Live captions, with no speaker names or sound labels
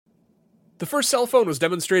The first cell phone was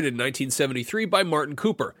demonstrated in 1973 by Martin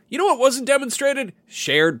Cooper. You know what wasn't demonstrated?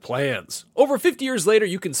 Shared plans. Over 50 years later,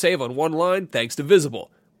 you can save on one line thanks to Visible.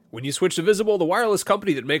 When you switch to Visible, the wireless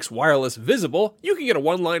company that makes wireless visible, you can get a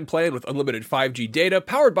one-line plan with unlimited 5G data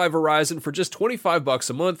powered by Verizon for just $25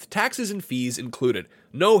 a month, taxes and fees included.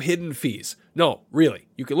 No hidden fees. No, really.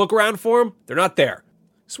 You can look around for them. They're not there.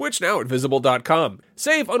 Switch now at Visible.com.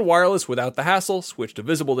 Save on wireless without the hassle. Switch to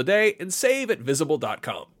Visible today and save at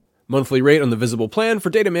Visible.com. Monthly rate on the Visible plan for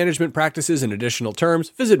data management practices and additional terms.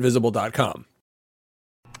 Visit Visible.com.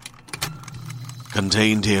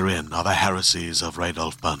 Contained herein are the heresies of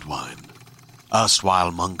Radolf Burntwine,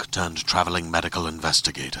 erstwhile monk turned traveling medical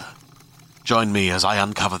investigator. Join me as I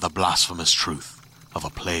uncover the blasphemous truth of a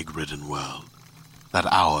plague-ridden world, that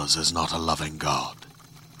ours is not a loving God,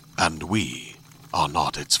 and we are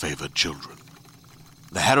not its favored children.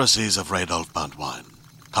 The heresies of Radolf Burntwine,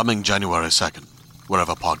 coming January 2nd,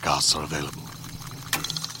 wherever podcasts are available.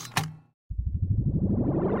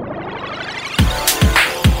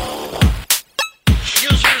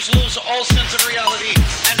 Users lose all sense of reality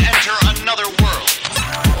and enter another world.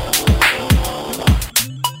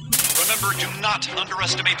 Remember, do not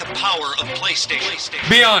underestimate the power of PlayStation.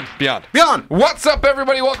 Beyond. What's up,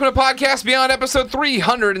 everybody? Welcome to Podcast Beyond, episode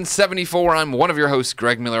 374. I'm one of your hosts,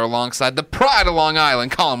 Greg Miller, alongside the pride of Long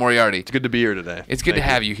Island, Colin Moriarty. It's good to be here today. It's good to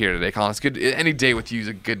have you here today, Colin. It's good. Any day with you is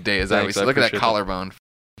a good day, as I always say. Look at that collarbone.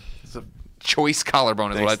 It's a choice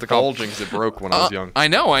collarbone, is what I like to call it. Bulging because it broke when I was young. I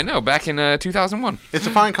know. Back in 2001. It's a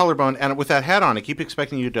fine collarbone, and with that hat on, I keep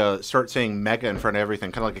expecting you to start saying mega in front of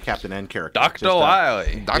everything, kind of like a Captain N character. Dr.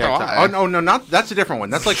 Wily. Dr. Yeah, Wily. Oh, no, that's a different one.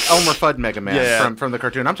 That's like Elmer Fudd Mega Man from the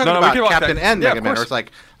cartoon. I'm talking about Captain N Mega Man, where it's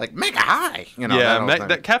like Mega High. You know,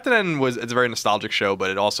 that Captain N it's a very nostalgic show, but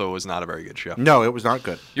it also was not a very good show. No, it was not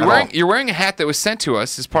good. You're wearing a hat that was sent to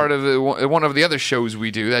us as part of one of the other shows we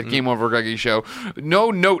do, that Game Over Greggy show. No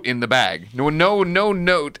note in the bag. No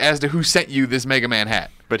note as to who sent you this Mega Man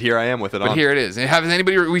hat. But here I am with it on. But here it is. And has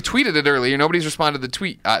anybody? We tweeted it earlier. Nobody's responded to the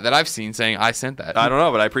tweet that I've seen saying I sent that. I don't know,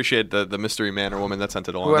 but I appreciate the mystery man or woman that sent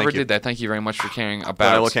it along. Whoever did that, thank you very much for caring about.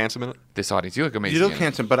 Did I look handsome in it? This audience, you look amazing. You look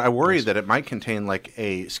handsome, but I worry that it might contain like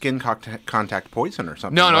a skin contact poison or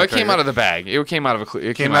something. No, like it came out of the bag. It came out of a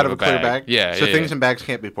clear. Came out of a clear bag. Yeah. So things in bags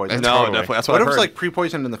can't be poisoned. No, definitely. That's what if it's like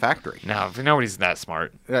pre-poisoned in the factory? No, nobody's that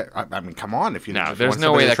smart. I mean, come on. If you there's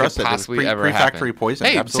no way that could possibly ever happen. Pre-factory poison.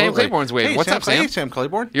 Hey, absolutely. Sam Claiborne's waiting. What's up, Sam? Hey, Sam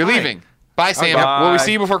Claiborne. You're leaving. Bye, Sam. Bye. Will we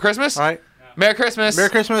see you before Christmas? All right. Merry Christmas.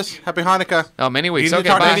 Merry Christmas. Happy Hanukkah. Oh, many weeks. Do you need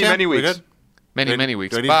to Okay, talk to bye. me, Sam? Many weeks. We good? Many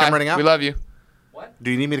weeks. Do I need Bye. to come running out? We love you.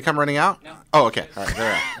 Do you need me to come running out? No. Oh, okay. All right.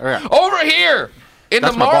 There we are. Over here, in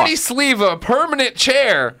That's the my Marty boss. Sleva permanent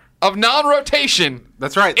chair of non-rotation.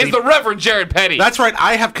 That's right. Is the Reverend Jared Petty. That's right.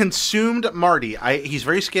 I have consumed Marty. He's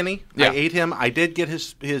very skinny. Yeah. I ate him. I did get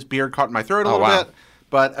his beard caught in my throat a little bit.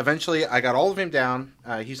 But eventually, I got all of him down.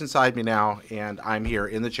 He's inside me now, and I'm here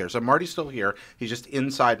in the chair. So Marty's still here. He's just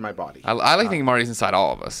inside my body. I like thinking Marty's inside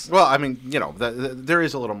all of us. Well, I mean, there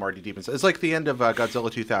is a little Marty deep inside. It's like the end of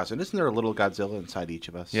Godzilla 2000. Isn't there a little Godzilla inside each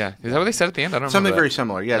of us? Yeah. Is that what they said at the end? I don't Something remember very that.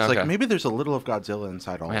 similar. Yeah, it's Okay. like maybe there's a little of Godzilla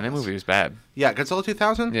inside all of us. Man, that movie was bad. Yeah, Godzilla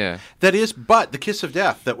 2000? Yeah. That is, but the Kiss of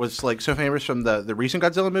Death that was like so famous from the recent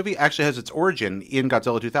Godzilla movie actually has its origin in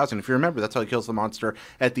Godzilla 2000. If you remember, that's how he kills the monster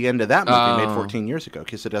at the end of that movie made 14 years ago.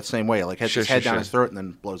 Kiss of Death, same way. Like, has his head down his throat and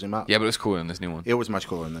then blows him up. Yeah, but it was cooler in this new one. It was much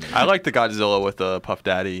cooler than the new I like the Godzilla with the Puff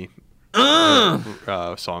Daddy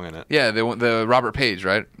song in it. Yeah, the Robert Page,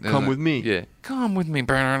 right? Come with me. Yeah. Come with me.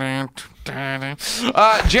 Jared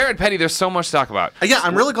Petty, there's so much to talk about. Yeah,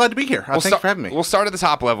 I'm really glad to be here. Thanks for having me. We'll start at the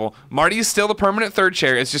top level. Marty is still the permanent third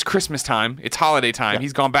chair. It's just Christmas time. It's holiday time. Yeah.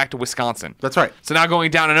 He's gone back to Wisconsin. That's right. So now going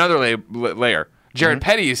down another layer. Jared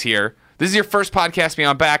Petty is here. This is your first podcast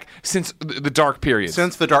Beyond back since the dark period.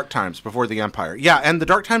 Since the dark times before the Empire. Yeah, and the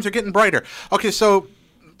dark times are getting brighter. Okay, so,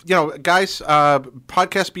 guys,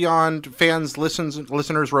 Podcast Beyond, fans,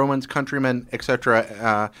 listeners, Romans, countrymen,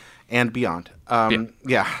 etc., and beyond. Thank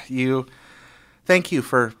you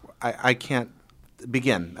for, I can't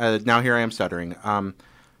begin. Now here I am stuttering.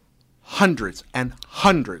 Hundreds and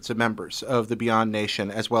hundreds of members of the Beyond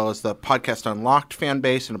Nation, as well as the Podcast Unlocked fan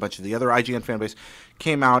base and a bunch of the other IGN fan base,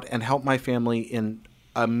 came out and helped my family in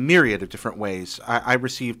a myriad of different ways. I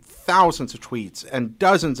received thousands of tweets and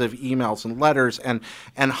dozens of emails and letters and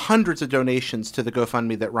hundreds of donations to the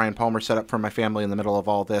GoFundMe that Ryan Palmer set up for my family in the middle of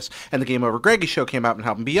all this. And the Game Over Greggy show came out and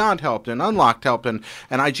helped, and Beyond helped, and Unlocked helped, and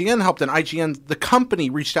IGN helped, and IGN, the company,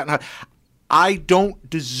 reached out and helped. I don't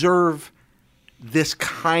deserve this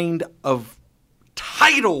kind of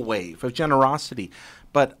tidal wave of generosity,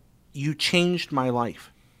 but you changed my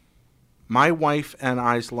life. My wife and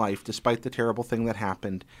I's life, despite the terrible thing that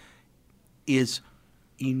happened, is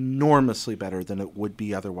enormously better than it would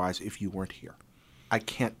be otherwise if you weren't here. I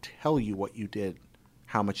can't tell you what you did,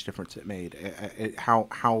 how much difference it made, how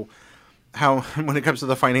when it comes to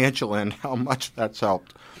the financial end, how much that's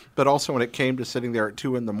helped. But also when it came to sitting there at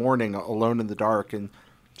 2 a.m. alone in the dark and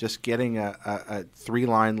just getting a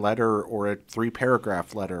 3-line letter or a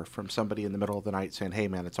 3-paragraph letter from somebody in the middle of the night saying, "Hey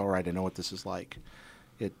man, it's all right. I know what this is like."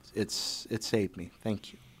 It saved me.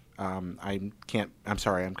 Thank you. I'm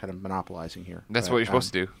sorry. I'm kind of monopolizing here. That's what you're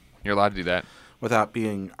supposed to do. You're allowed to do that. Without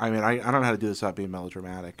being, I don't know how to do this without being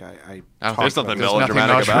melodramatic. There's nothing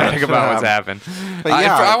melodramatic about what's happened. But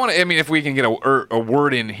yeah, if we can get a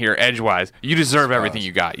word in here edgewise, you deserve everything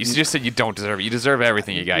you got. You just said you don't deserve it. You deserve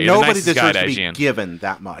everything you got. You're nobody the nicest guy deserves to to be IGN. given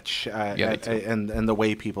that much, Yeah, and the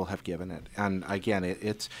way people have given it. And again,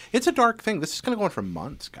 it's a dark thing. This is going to go on for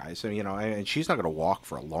months, guys. So, and she's not going to walk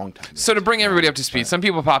for a long time. So to bring everybody up to speed, some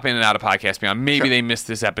people pop in and out of Podcast Beyond. Maybe they missed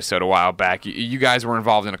this episode a while back. You guys were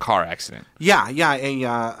involved in a car accident. Yeah.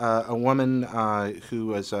 A woman who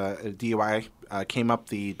was a DUI came up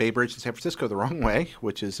the Bay Bridge in San Francisco the wrong way,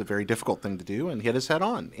 which is a very difficult thing to do, and hit his head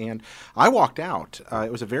on. And I walked out. It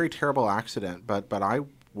was a very terrible accident, but I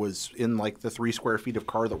was in like the 3 square feet of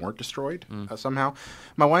car that weren't destroyed somehow.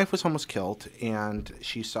 My wife was almost killed, and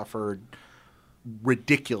she suffered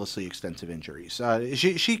ridiculously extensive injuries.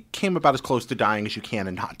 She came about as close to dying as you can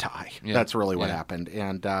and not die. Yeah. That's really what happened.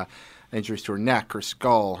 And injuries to her neck, her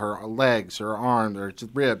skull, her legs, her arm, her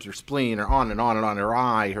ribs, her spleen, her on and on and on, her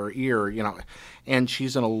eye, her ear, and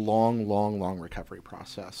she's in a long, long, long recovery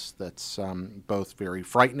process that's both very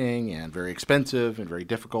frightening and very expensive and very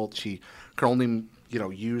difficult. She can only,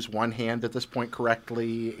 use one hand at this point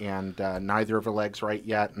correctly, and neither of her legs right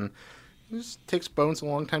yet, and it just takes bones a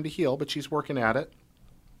long time to heal, but she's working at it.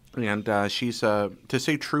 And she's to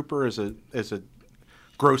say trooper is a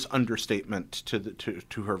gross understatement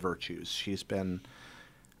to her virtues.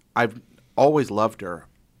 I've always loved her.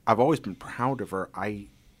 I've always been proud of her. I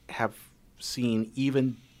have seen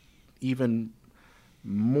even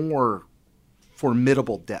more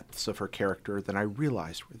formidable depths of her character than I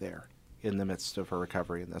realized were there in the midst of her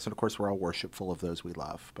recovery in this. And of course, we're all worshipful of those we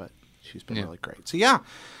love, but she's been really great. So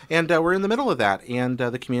and we're in the middle of that, and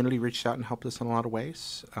the community reached out and helped us in a lot of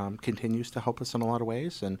ways, continues to help us in a lot of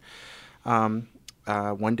ways, and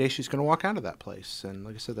one day she's going to walk out of that place. And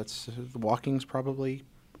like I said, the walking's probably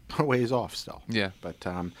a ways off still. Yeah. But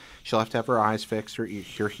she'll have to have her eyes fixed. Her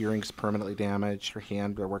hearing's permanently damaged. Her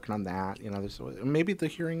hand, we're working on that. Maybe the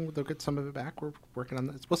hearing, they'll get some of it back. We're working on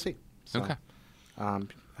that. We'll see. So, okay.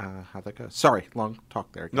 How that goes. Sorry, long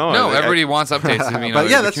talk there. No, everybody wants updates. But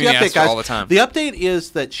yeah, that's the update, guys. All the time. The update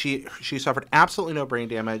is that she suffered absolutely no brain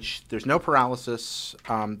damage. There's no paralysis.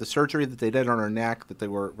 The surgery that they did on her neck that they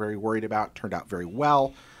were very worried about turned out very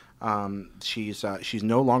well. She's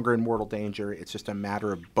no longer in mortal danger. It's just a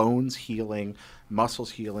matter of bones healing, muscles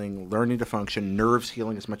healing, learning to function, nerves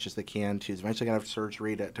healing as much as they can. She's eventually going to have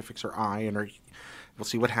surgery to fix her eye and her. We'll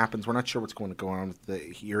see what happens. We're not sure what's going to go on with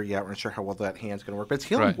the ear yet. We're not sure how well that hand's going to work, but it's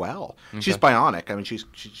healing well. Okay. She's bionic. I mean,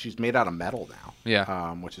 she's made out of metal now.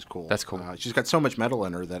 Yeah, which is cool. That's cool. She's got so much metal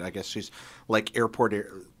in her that I guess she's like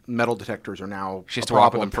metal detectors are now. She has to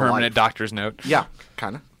walk with a permanent doctor's note. Yeah,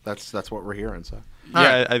 kind of. That's what we're hearing. So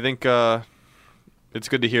yeah, I think it's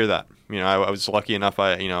good to hear that. I was lucky enough.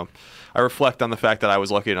 I reflect on the fact that I was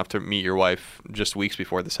lucky enough to meet your wife just weeks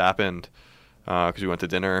before this happened. Because we went to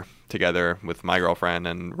dinner together with my girlfriend,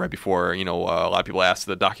 and right before, a lot of people asked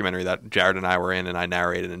the documentary that Jared and I were in, and I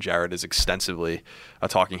narrated, and Jared is extensively a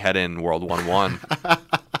talking head in World 1-1,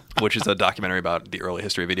 which is a documentary about the early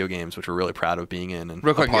history of video games, which we're really proud of being in. And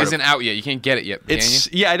real quick, it isn't out yet. You can't get it yet.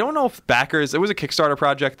 I don't know if backers. It was a Kickstarter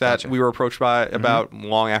project that we were approached by about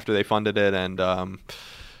long after they funded it, and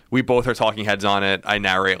we both are talking heads on it. I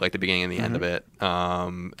narrate like the beginning and the end of it.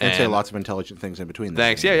 And say lots of intelligent things in between.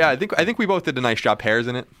 Thanks. Yeah. I think we both did a nice job. Pear's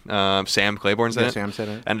in it. Sam Claiborne's in it. Sam's in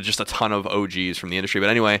it. And just a ton of OGs from the industry. But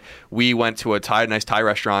anyway, we went to a nice Thai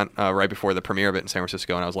restaurant right before the premiere of it in San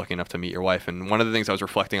Francisco, and I was lucky enough to meet your wife. And one of the things I was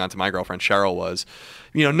reflecting on to my girlfriend Cheryl was,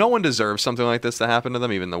 no one deserves something like this to happen to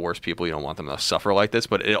them. Even the worst people, you don't want them to suffer like this.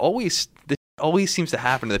 But it always seems to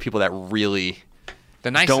happen to the people that really.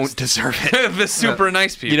 Don't deserve it. The super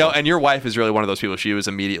nice people. And your wife is really one of those people. She was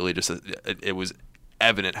immediately it was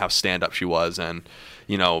evident how stand-up she was. And,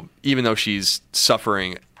 even though she's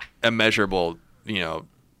suffering immeasurable,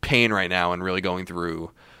 pain right now and really going through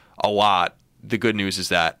a lot, the good news is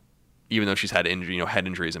that, even though she's had head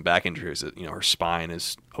injuries and back injuries, her spine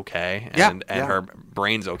is okay, and her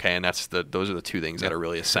brain's okay, and those are the two things that are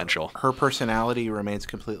really essential. Her personality remains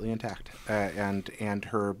completely intact, and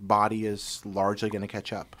her body is largely going to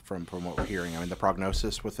catch up from what we're hearing. I mean, the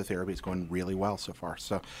prognosis with the therapy is going really well so far.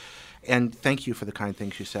 So, and thank you for the kind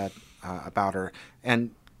things you said about her.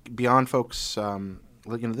 And Beyond, folks,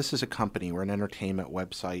 this is a company. We're an entertainment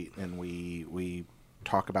website, and we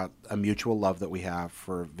talk about a mutual love that we have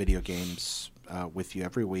for video games with you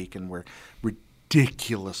every week, and we're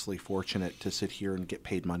ridiculously fortunate to sit here and get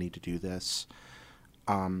paid money to do this.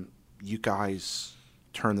 You guys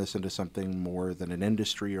turn this into something more than an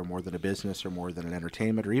industry, or more than a business, or more than an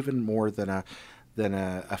entertainment, or even more than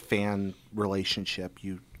a fan relationship.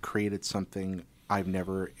 You created something I've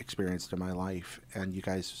never experienced in my life, and you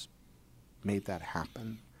guys made that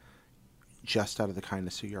happen just out of the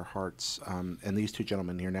kindness of your hearts. And these two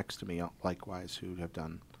gentlemen here next to me, likewise, who have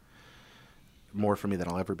done more for me than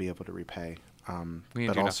I'll ever be able to repay.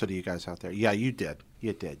 But also to you guys out there. Yeah, you did.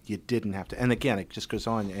 You did. You didn't have to. And again, it just goes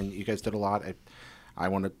on, and you guys did a lot. I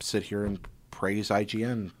want to sit here and praise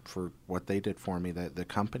IGN for what they did for me. The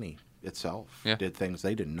company itself did things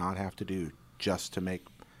they did not have to do just to make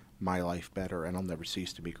my life better, and I'll never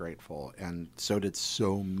cease to be grateful. And so did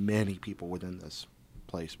so many people within this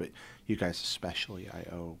place, but you guys especially, I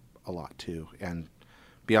owe a lot to. And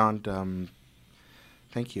Beyond,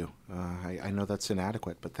 thank you. I know that's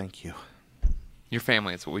inadequate, but thank you. Your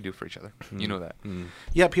family, it's what we do for each other. You know that.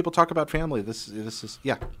 Yeah, people talk about family. This is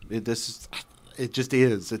it just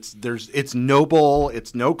is. It's noble.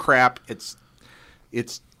 It's no crap. It's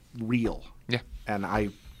real. Yeah. And I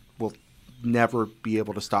will never be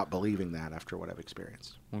able to stop believing that after what I've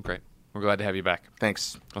experienced. Well, great. We're glad to have you back.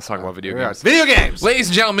 Thanks. Let's talk about video games. Video games! Ladies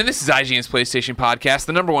and gentlemen, this is IGN's PlayStation Podcast,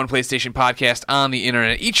 the #1 PlayStation podcast on the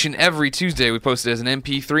internet. Each and every Tuesday, we post it as an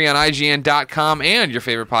MP3 on IGN.com and your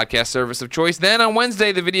favorite podcast service of choice. Then on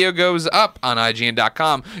Wednesday, the video goes up on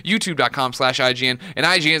IGN.com, YouTube.com/IGN, and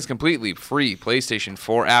IGN's completely free PlayStation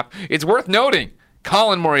 4 app. It's worth noting,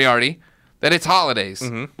 Colin Moriarty, that it's holidays.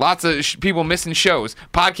 Lots of people missing shows.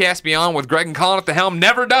 Podcast Beyond with Greg and Colin at the helm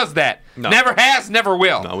never does that. No. Never has, never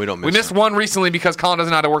will. No, we don't miss We missed them. one recently because Colin doesn't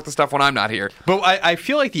know how to work the stuff when I'm not here. But I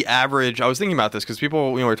feel like the average, I was thinking about this because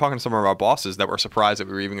people, we were talking to some of our bosses that were surprised that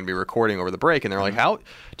we were even going to be recording over the break, and they're like, how,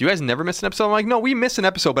 do you guys never miss an episode? I'm like, no, we miss an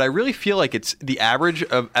episode, but I really feel like it's the average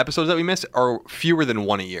of episodes that we miss are fewer than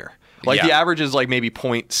one a year. Like the average is like maybe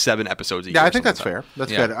 0.7 episodes a year. Yeah, I think that's fair.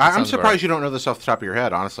 That's good. I'm surprised you don't know this off the top of your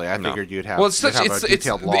head, honestly. I figured you'd have, well, it's a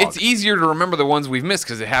detailed log. It's easier to remember the ones we've missed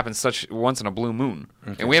because it happens such once in a blue moon.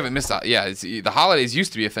 And we haven't missed the holidays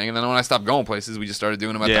used to be a thing, and then when I stopped going places, we just started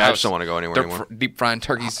doing them at the house. I just don't want to go anywhere anymore. Deep frying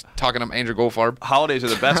turkeys, talking to Andrew Goldfarb. Holidays are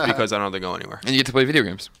the best because I don't have to go anywhere. And you get to play video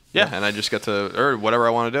games. Yeah, and I just get to, or whatever I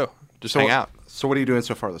want to do. Just hang out. So what are you doing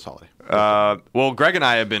so far this holiday? Well, Greg and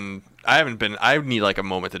I have been. I need like a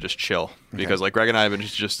moment to just chill because like Greg and I have been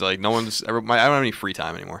just like no one's ever. I don't have any free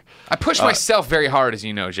time anymore. I push myself very hard, as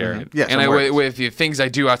you know, Jared. Yes, and with the things I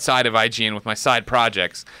do outside of IGN with my side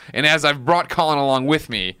projects, and as I've brought Colin along with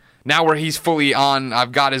me, now where he's fully on,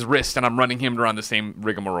 I've got his wrist and I'm running him around the same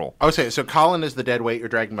rigmarole. Okay, so Colin is the dead weight you're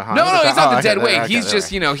dragging behind. No, he's not the dead weight. He's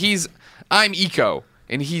just I'm Eco.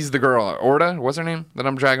 And he's the girl, Orda, what's her name, that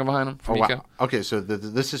I'm dragging behind him from Eco? Wow. Okay, so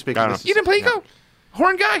this is speaking. You didn't play Eco?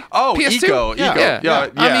 Horn guy? Oh, PS2? Eco. Yeah.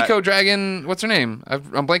 I'm Eco dragging, what's her name?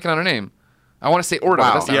 I'm blanking on her name. I want to say Orda.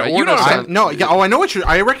 Wow. That's not right. Orda You know what I'm saying. I know what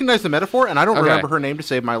I recognize the metaphor, and I don't remember her name to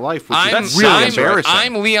save my life, which is really embarrassing.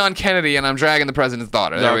 I'm Leon Kennedy, and I'm dragging the president's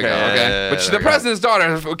daughter. There we go, okay? But the president's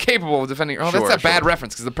daughter is capable of defending her. Oh, that's a bad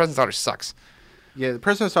reference, because the president's daughter sucks. Yeah, the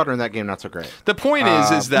president's daughter in that game, not so great. The point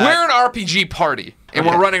is that we're an RPG party, and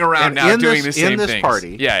we're running around now doing the same things. In this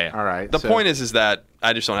party. Yeah. All right. The point is that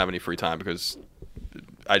I just don't have any free time because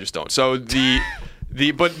I just don't. So but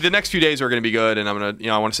the next few days are going to be good, and I'm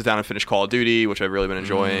gonna I want to sit down and finish Call of Duty, which I've really been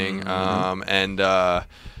enjoying, and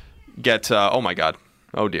get oh my god,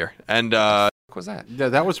 oh dear, and. What was that? Yeah,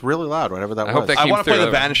 that was really loud, whatever that was. Hope that I came want to play through.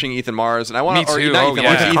 the Vanishing Ethan Mars, and I want to. Me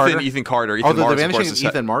too. Ethan Carter. Ethan Mars, the Vanishing of course,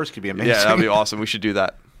 Ethan Mars could be amazing. Yeah, that'd be awesome. We should do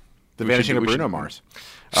that. The Vanishing of Bruno Mars.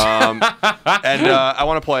 And I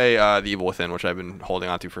want to play The Evil Within, which I've been holding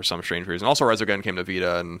on to for some strange reason. Also, Resogun came to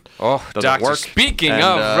Vita, and doesn't work. Speaking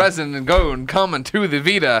of Resident Go and coming to the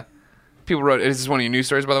Vita, people wrote. Is this one of your news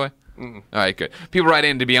stories, by the way? All right, good. People write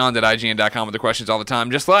in to Beyond at IGN.com with their questions all the time,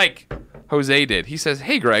 just like Jose did. He says,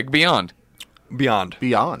 "Hey, Greg, Beyond." Beyond.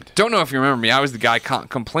 Don't know if you remember me. I was the guy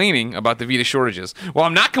complaining about the Vita shortages. Well,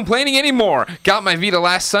 I'm not complaining anymore. Got my Vita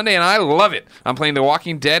last Sunday, and I love it. I'm playing The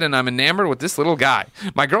Walking Dead, and I'm enamored with this little guy.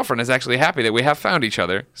 My girlfriend is actually happy that we have found each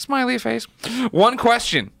other. Smiley face. One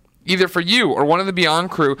question. either for you or one of the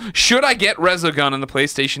Beyond crew, should I get Resogun on the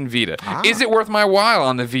PlayStation Vita? Is it worth my while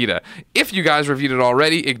on the Vita? If you guys reviewed it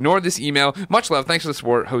already, ignore this email. Much love. Thanks for the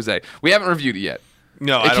support, Jose. We haven't reviewed it yet.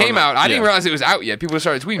 No, it came out. I didn't realize it was out yet. People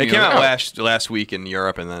started tweeting me. It came out last week in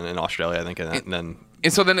Europe and then in Australia, I think, and then.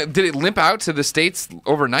 And so then, did it limp out to the States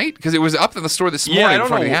overnight? Because it was up in the store this morning. I don't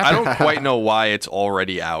know. Before it I happened. don't quite know why it's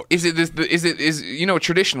already out. Is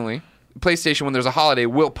traditionally PlayStation, when there's a holiday,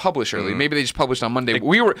 will publish early. Maybe they just published on Monday.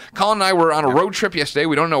 Colin and I were on a road trip yesterday.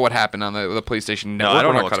 We don't know what happened on the PlayStation network. No, I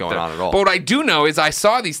don't know what's going on at all. But what I do know is I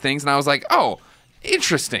saw these things and I was like, oh,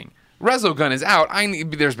 interesting. Resogun is out.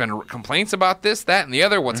 There's been complaints about this, that, and the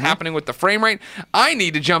other. What's happening with the frame rate? I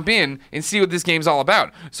need to jump in and see what this game's all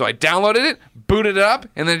about. So I downloaded it, booted it up,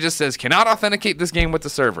 and then it just says, cannot authenticate this game with the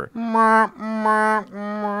server. And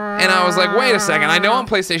I was like, wait a second. I know I'm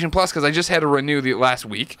PlayStation Plus because I just had to renew the last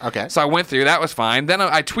week. Okay. So I went through. That was fine. Then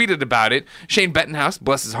I tweeted about it. Shane Bettenhouse,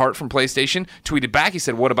 bless his heart, from PlayStation, tweeted back. He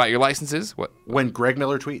said, what about your licenses? What? When Greg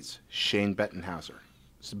Miller tweets, Shane Bettenhauser.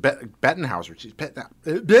 Bettenhauser.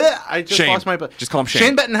 I just Shane. lost my. Just call him Shane.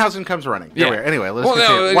 Shane Bettenhausen comes running. There Yeah. we are. Anyway, let's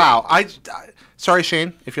continue. Wow. Sorry,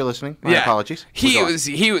 Shane, if you're listening. My apologies.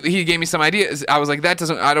 He gave me some ideas. I was like, can't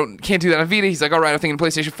do that on Vita. He's like, all right, I'm thinking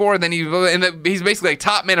PlayStation 4. And then he's basically like,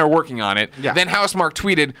 top men are working on it. Yeah. Then Housemarque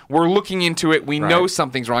tweeted, we're looking into it. We know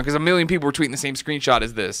something's wrong because a million people were tweeting the same screenshot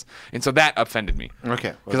as this, and so that offended me.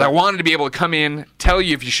 Okay. Because I wanted to be able to come in, tell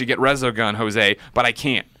you if you should get Resogun, Jose, but I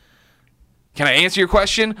can't. Can I answer your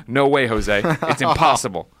question? No way, Jose. It's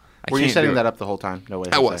impossible. Were you setting that up the whole time? No way.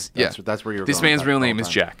 I was. Yeah. That's where you were. This going man's with real that name the is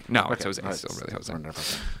whole time. Jack. No, Okay. it's Jose. It's still really Jose. Wonderful.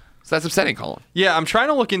 So that's upsetting, Colin. Yeah, I'm trying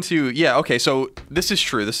to look into. Yeah, okay. So this is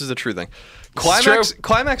true. This is a true thing. True.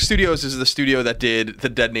 Climax Studios is the studio that did the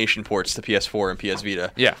Dead Nation ports to PS4 and PS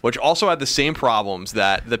Vita. Yeah. Which also had the same problems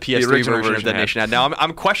that the PS3 original version of version Dead had. Nation had. Now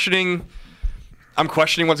I'm questioning. I'm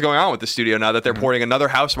questioning what's going on with the studio now that they're porting another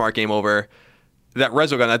Housemarque game over that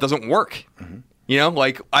Resogun that doesn't work. You know,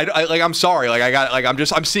 I'm sorry.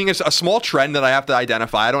 I'm seeing a small trend that I have to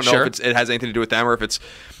identify. I don't know if it has anything to do with them or if it's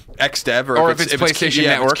XDev or if it's PlayStation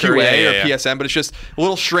Network QA or PSN, but it's just a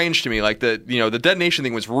little strange to me. Like the Dead Nation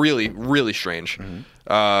thing was really, really strange.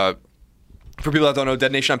 For people that don't know,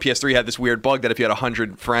 Dead Nation on PS3 had this weird bug that if you had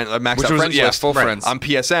 100 friends, maxed out friends list full friends on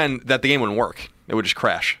PSN, that the game wouldn't work. It would just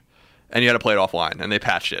crash. And you had to play it offline, and they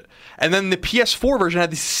patched it. And then the PS4 version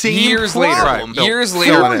had the same problem. Years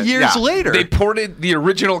later. Years later. They ported the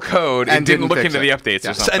original code and didn't look into the updates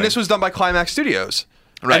or something. And this was done by Climax Studios.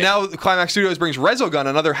 Right. And now Climax Studios brings Resogun,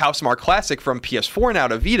 another Housemarque classic from PS4 now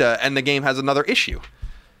to Vita, and the game has another issue.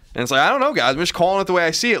 And it's like, I don't know, guys. I'm just calling it the way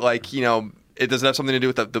I see it. Like, it doesn't have something to do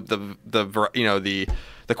with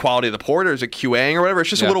the quality of the port, or is it QAing or whatever? It's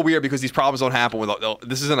just a little weird because these problems don't happen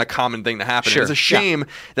this isn't a common thing to happen. Sure. It's a shame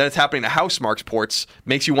that it's happening to Housemarque's ports.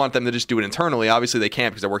 Makes you want them to just do it internally. Obviously they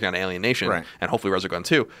can't because they're working on Alien Nation and hopefully Resogun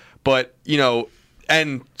too. But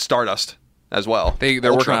and Stardust as well.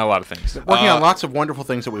 They're working on a lot of things. They're working on lots of wonderful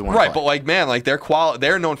things that we want. Right, but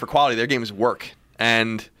they're known for quality. Their games work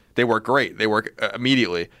and they work great. They work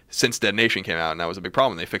immediately since Dead Nation came out, and that was a big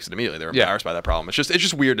problem. They fixed it immediately. They were embarrassed by that problem. It's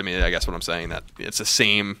just weird to me. I guess what I'm saying, that it's the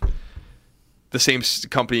same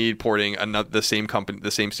company porting the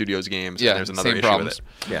same studio's games. Yeah, and there's another issue problems.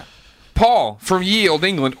 with it. Yeah. Paul from Ye Olde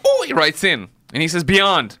England. Oh, he writes in and he says,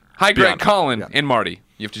 "Beyond. Hi, Greg, Colin, and Marty."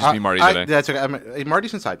 You have to just be Marty today. That's okay.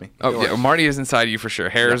 Marty's inside me. Oh, yeah, Marty is inside you for sure.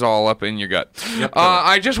 Hair's all up in your gut.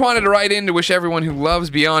 I just wanted to write in to wish everyone who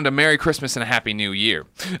loves Beyond a Merry Christmas and a Happy New Year.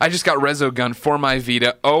 I just got Resogun for my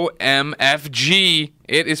Vita. OMFG.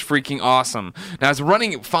 It is freaking awesome. Now, it's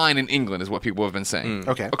running fine in England, is what people have been saying.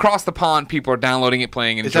 Okay. Across the pond, people are downloading it,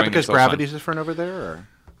 playing, and enjoying it. Is that because Gravity's different over there? Or?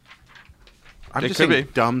 I'm just saying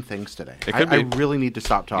dumb things today. I really need to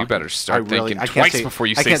stop talking. You better start thinking twice before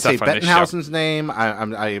you say stuff on this show. I can't say Bettenhausen's name.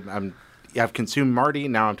 I've consumed Marty.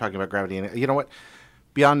 Now I'm talking about Gravity. And you know what?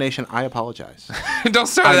 Beyond Nation, I apologize. Don't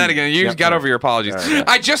start that again. You got over your apologies. Right.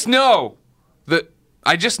 I just know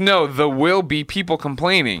there will be people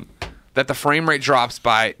complaining that the frame rate drops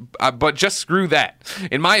by, but just screw that.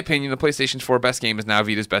 In my opinion, the PlayStation 4 best game is now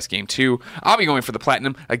Vita's best game too. I'll be going for the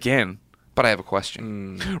Platinum again. But I have a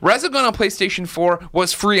question. Resogun on PlayStation 4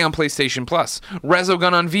 was free on PlayStation Plus.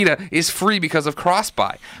 Resogun on Vita is free because of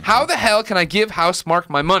cross-buy. How the hell can I give Housemarque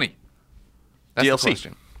my money? That's DLC. The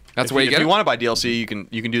question. That's the way you get it? If you want to buy DLC,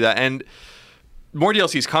 you can do that. And more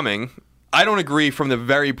DLC is coming. I don't agree from the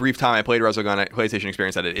very brief time I played Resogun at PlayStation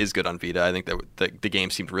Experience that it is good on Vita. I think that the game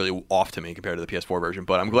seemed really off to me compared to the PS4 version.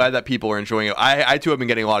 But I'm glad that people are enjoying it. I too have been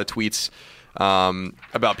getting a lot of tweets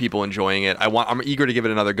about people enjoying it. I'm eager to give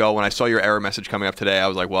it another go. When I saw your error message coming up today, I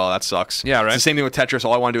was like, well, that sucks. Yeah, right. It's the same thing with Tetris.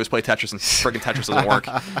 All I want to do is play Tetris, and friggin' Tetris doesn't work.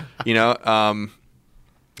 You know.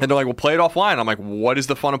 And they're like, well, play it offline. I'm like, what is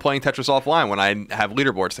the fun of playing Tetris offline when I have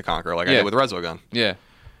leaderboards to conquer, like I did with Resogun? Yeah.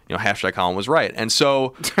 You know, hashtag Colin was right. And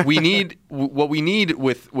so we need what we need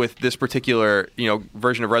with this particular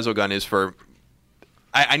version of Resogun is for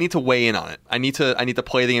I need to weigh in on it. I need to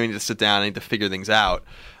play the game. I need to sit down. I need to figure things out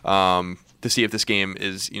to see if this game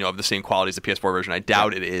is of the same quality as the PS4 version. I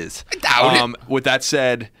doubt it is. I doubt it. With that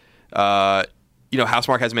said,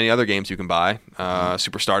 Housemarque has many other games you can buy.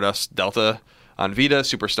 Super Stardust Delta on Vita,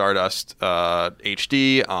 Super Stardust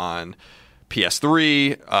HD on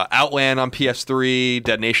PS3, Outland on PS3,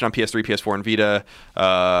 Dead Nation on PS3, PS4, and Vita.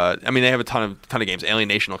 They have a ton of games. Alien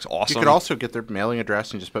Nation looks awesome. You could also get their mailing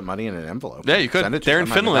address and just put money in an envelope. Yeah, you could. Send it to They're in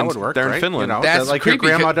them. I mean, Finland. that would work, They're in right? Finland. That's like creepy,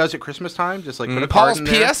 your grandma 'cause- does at Christmas time. Just like put a card Paul's in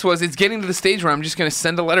there. PS was, it's getting to the stage where I'm just going to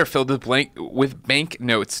send a letter filled with bank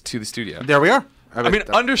notes to the studio. There we are.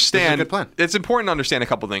 Understand. This is a good plan. It's important to understand a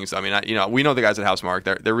couple things. We know the guys at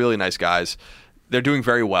Housemarque. They're really nice guys. They're doing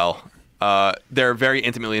very well. They're very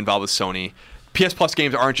intimately involved with Sony. PS Plus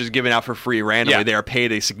games aren't just given out for free randomly. Yeah. They are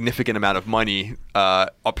paid a significant amount of money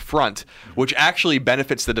up front, which actually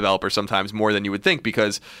benefits the developer sometimes more than you would think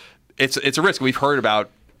because it's a risk. We've heard about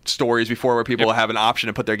stories before where people have an option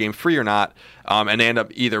to put their game free or not, and they end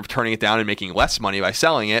up either turning it down and making less money by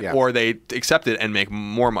selling it, or they accept it and make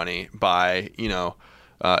more money by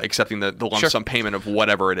accepting the lump sum payment of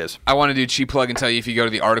whatever it is. I want to do a cheap plug and tell you if you go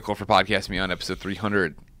to the article for Podcast Me on episode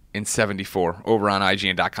 374 over on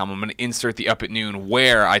IGN.com, I'm going to insert the Up at Noon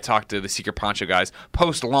where I talked to the Secret Poncho guys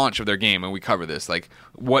post-launch of their game, and we cover this. Like,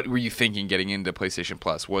 what were you thinking getting into PlayStation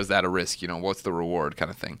Plus? Was that a risk? What's the reward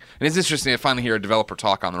kind of thing? And it's interesting to finally hear a developer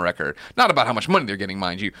talk on the record, not about how much money they're getting,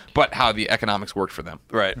 mind you, but how the economics worked for them.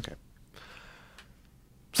 Right. Okay.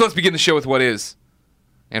 So let's begin the show with what is,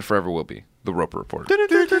 and forever will be, the Roper Report.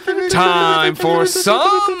 Time for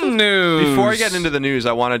some news. Before I get into the news,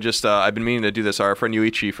 I want to just, I've been meaning to do this. Our friend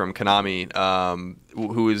Yuichi from Konami,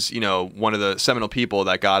 who is, one of the seminal people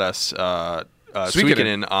that got us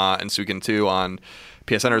Suikoden and Suikoden 2 on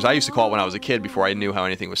PSN, or as I used to call it when I was a kid before I knew how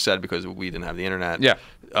anything was said because we didn't have the internet. Yeah.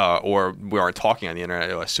 Or we weren't talking on the internet.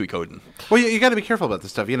 It was Suikoden. Well, you got to be careful about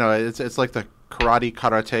this stuff. It's like the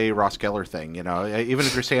karate Ross Geller thing. Even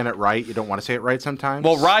if you're saying it right, you don't want to say it right sometimes.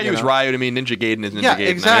 Well, Ryu is Ryu to me. Ninja Gaiden is Ninja Gaiden. Yeah,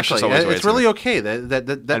 exactly. It's really okay. That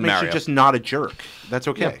makes Mario. you just not a jerk. That's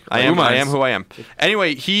okay. I am who I am.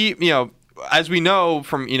 Anyway, he, as we know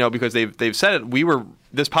from, because they've said it,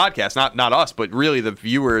 this podcast, not us, but really the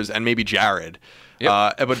viewers and maybe Jared.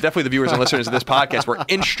 But definitely the viewers and listeners of this podcast were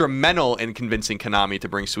instrumental in convincing Konami to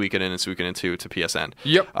bring Suikoden and Suikoden 2 to PSN.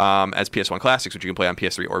 Yep. As PS1 classics, which you can play on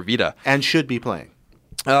PS3 or Vita. And should be playing.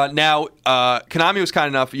 Now, Konami was kind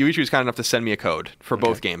enough, Yuichi was kind enough to send me a code for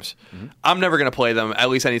both games. Mm-hmm. I'm never going to play them,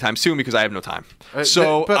 at least anytime soon, because I have no time. But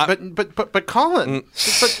Colin,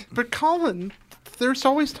 but Colin, there's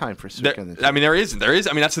always time for Suikoden. There isn't.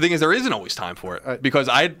 That's the thing is there isn't always time for it because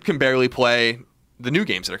I can barely play the new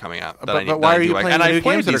games that are coming out. But why are you playing the new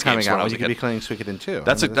games that are coming out when you could be playing Suikoden 2?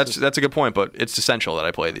 That's a good point, but it's essential that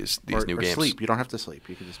I play these new games. Sleep. You don't have to sleep.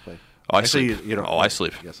 You can just play. Oh, I sleep. I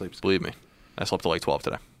sleep. Yeah, sleep. Believe me. I slept till like 12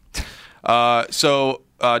 today.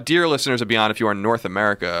 Dear listeners of Beyond, if you are in North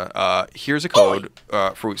America, here's a code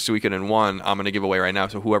for Suikoden 1 I'm going to give away right now,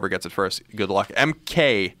 so whoever gets it first, good luck.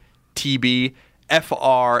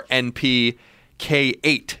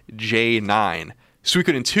 MKTBFRNPK8J9.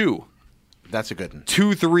 Suikoden 2. That's a good one.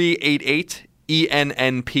 2388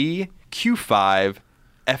 ENNP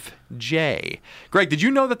Q5FJ. Greg, did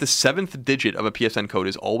you know that the 7th digit of a PSN code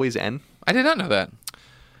is always N? I did not know that.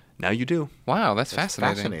 Now you do. Wow, that's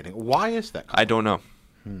fascinating. Why is that? I don't know.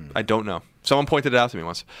 I don't know. Someone pointed it out to me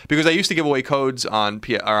once because I used to give away codes on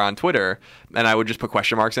Twitter, and I would just put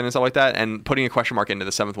question marks in and stuff like that. And putting a question mark into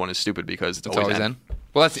the 7th one is stupid because it's always N.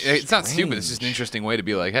 Well, it's not stupid. It's just an interesting way to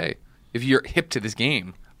be like, hey, if you're hip to this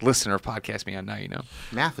game, listener of Podcast Me on, now you know.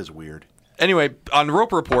 Math is weird. Anyway, on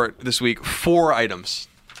Roper Report this week, 4 items.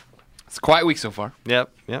 It's a quiet week so far.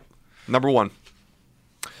 Yep. Number 1.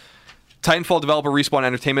 Titanfall developer Respawn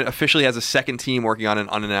Entertainment officially has a second team working on an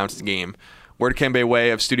unannounced game. Word came by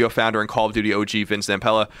way of studio founder and Call of Duty OG Vince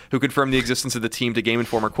Zampella, who confirmed the existence of the team to Game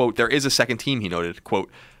Informer. Quote, there is a second team, he noted.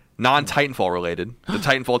 Quote, Non-Titanfall related, the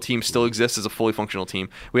Titanfall team still exists as a fully functional team.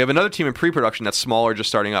 We have another team in pre-production that's smaller, just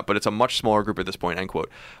starting up, but it's a much smaller group at this point, end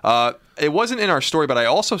quote. It wasn't in our story, but I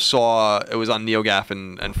also saw, it was on NeoGAF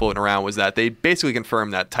and floating around, was that they basically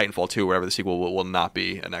confirmed that Titanfall 2, whatever the sequel, will not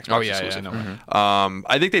be an Xbox exclusive.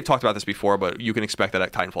 I think they've talked about this before, but you can expect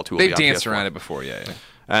that Titanfall 2 will be on PS4. They've danced around it before, yeah.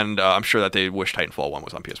 And I'm sure that they wish Titanfall 1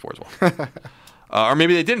 was on PS4 as well. Or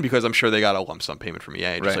maybe they didn't, because I'm sure they got a lump sum payment from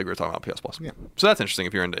EA, just like we were talking about PS Plus. Yeah. So that's interesting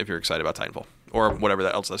if you're excited about Titanfall or whatever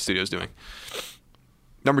else that studio's doing.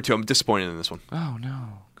 Number 2, I'm disappointed in this one. Oh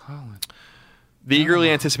no, Colin. The eagerly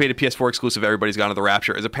anticipated PS4 exclusive Everybody's Gone to the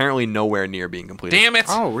Rapture is apparently nowhere near being completed. Damn it!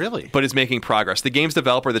 Oh, really? But is making progress. The game's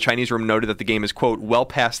developer, the Chinese Room, noted that the game is, quote, well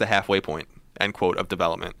past the halfway point, end quote, of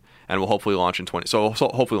development, and will hopefully launch in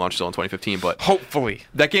hopefully launch still in 2015. But hopefully,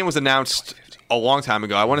 that game was announced a long time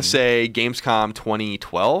ago. I want to say Gamescom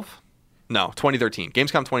 2012. No, 2013.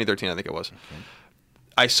 Gamescom 2013, I think it was. Okay.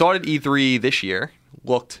 I saw it at E3 this year.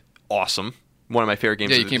 Looked awesome. One of my favorite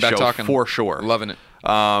games of the show, for sure. Loving it.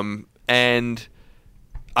 And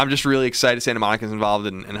I'm just really excited Santa Monica's involved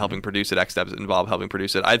in helping produce it. Xdev's involved helping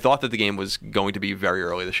produce it. I thought that the game was going to be very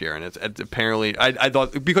early this year, and it's apparently... I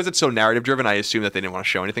thought, because it's so narrative-driven, I assumed that they didn't want to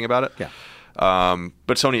show anything about it. Yeah.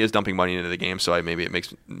 But Sony is dumping money into the game, so maybe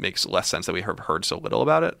it makes less sense that we have heard so little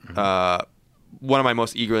about it. Mm-hmm. One of my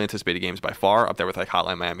most eagerly anticipated games by far, up there with like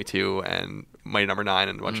Hotline Miami 2 and Mighty No. 9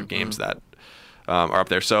 and a bunch of games that are up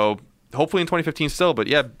there. So... hopefully in 2015 still, but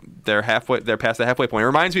yeah, they're past the halfway point. It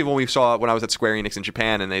reminds me of when I was at Square Enix in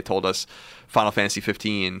Japan and they told us Final Fantasy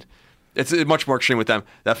 15. It's much more extreme with them.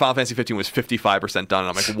 That Final Fantasy 15 was 55% done, and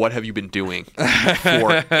I'm like, what have you been doing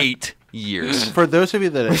for 8 years? For those of you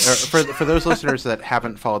that for those listeners that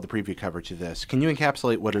haven't followed the preview coverage of this, can you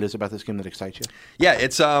encapsulate what it is about this game that excites you? Yeah,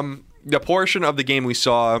 it's the portion of the game we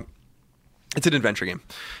saw. It's an adventure game,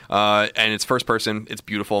 and it's first person. It's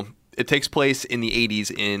beautiful. It takes place in the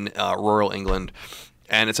 80s in rural England,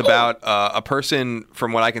 and it's about a person,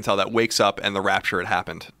 from what I can tell, that wakes up and the rapture had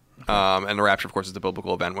happened. And the rapture, of course, is the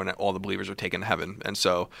biblical event when all the believers are taken to heaven. And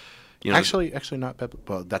so, actually not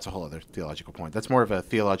biblical. Well, that's a whole other theological point. That's more of a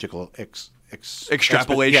theological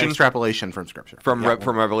extrapolation. Extrapolation from Scripture. From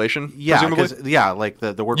Revelation? Yeah, because like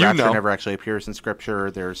the word rapture never actually appears in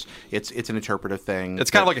Scripture. It's an interpretive thing.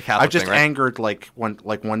 It's kind of like a Catholic thing, I've just angered like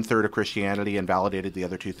one third of Christianity and validated the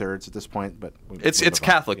other 2/3 at this point. But it's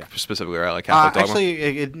Catholic specifically, right? Like Catholic dogma?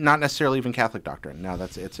 Actually, not necessarily even Catholic doctrine. No,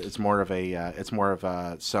 it's more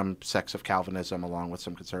of some sects of Calvinism along with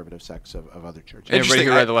some conservative sects of other churches. Everybody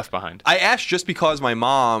who read the Left Behind. I asked just because my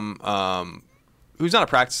mom. Who's not a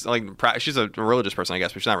practice, she's a religious person, I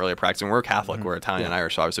guess, but she's not really a practicing. We're Catholic. Mm-hmm. We're Italian and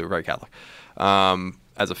Irish, so obviously we're very Catholic.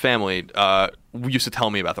 As a family, used to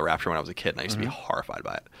tell me about the rapture when I was a kid, and I used to be horrified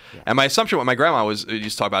by it. Yeah. And my assumption, when my grandma used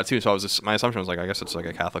to talk about it too, so my assumption was like, I guess it's like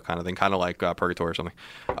a Catholic kind of thing, kind of like purgatory or something.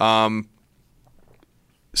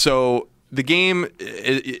 So the game,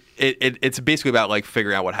 it's basically about like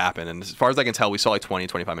figuring out what happened. And as far as I can tell, we saw like 20,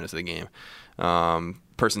 25 minutes of the game.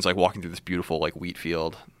 Person's like walking through this beautiful like wheat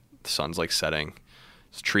field. The sun's like setting.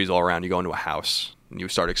 There's trees all around. You go into a house and you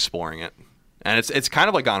start exploring it, and it's kind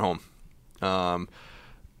of like Gone Home.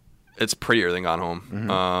 It's prettier than Gone Home.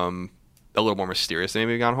 Mm-hmm. A little more mysterious than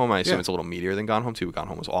maybe Gone Home. I assume it's a little meatier than Gone Home too. Gone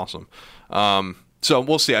Home was awesome. So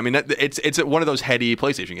we'll see. I mean, it's one of those heady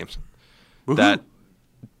PlayStation games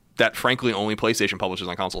that frankly only PlayStation publishes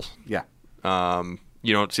on consoles. Yeah.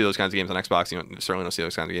 You don't see those kinds of games on Xbox. You certainly don't see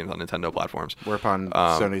those kinds of games on Nintendo platforms. Whereupon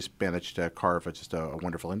Sony's managed to carve just a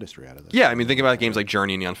wonderful industry out of this. Yeah, I mean, think about games like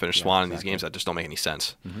Journey and The Unfinished Swan and these games that just don't make any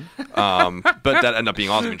sense. Mm-hmm. But that end up being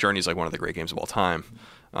awesome. I mean, Journey is like one of the great games of all time.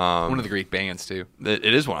 One of the great bands, too. It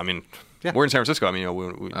is one. I mean, we're in San Francisco. I mean,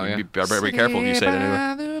 we'd be very careful if you say it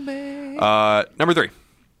anyway. Number 3.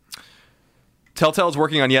 Telltale is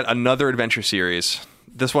working on yet another adventure series.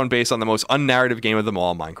 This one based on the most unnarrative game of them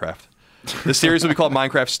all, Minecraft. The series will be called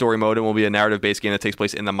Minecraft Story Mode and will be a narrative-based game that takes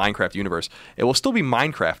place in the Minecraft universe. It will still be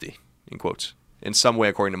Minecrafty, in quotes, in some way,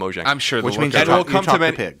 according to Mojang. I'm sure. Which means it'll come to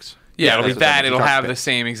many pigs. Yeah, it'll be that. It'll have the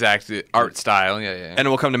same exact art style. Yeah. And it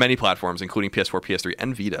will come to many platforms, including PS4, PS3,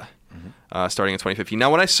 and Vita, starting in 2015.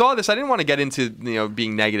 Now, when I saw this, I didn't want to get into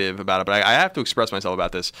being negative about it, but I have to express myself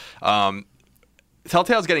about this.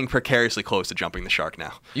 Telltale's getting precariously close to jumping the shark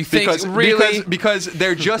now. You think really? Because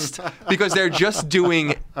they're just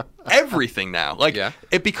doing everything now. Like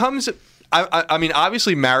it becomes. I mean,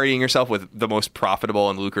 obviously, marrying yourself with the most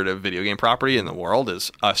profitable and lucrative video game property in the world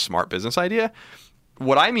is a smart business idea.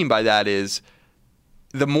 What I mean by that is,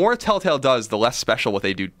 the more Telltale does, the less special what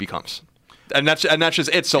they do becomes. And that's just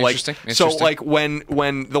it. So like, when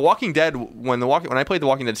The Walking Dead, when I played The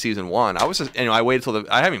Walking Dead season 1, I was just, I waited till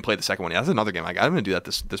I haven't even played the second one yet. That's another game. I'm going to do that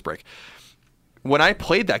this break. When I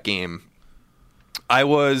played that game, I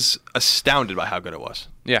was astounded by how good it was.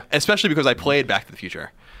 Yeah, especially because I played Back to the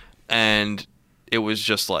Future, and it was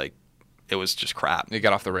just crap. It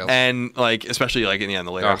got off the rails. And like, especially like in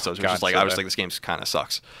the later episodes, it was just like, I was like, this game kind of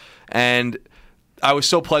sucks. And I was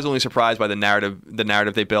so pleasantly surprised by the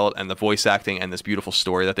narrative they built and the voice acting and this beautiful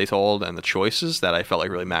story that they told and the choices that I felt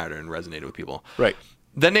like really mattered and resonated with people. Right.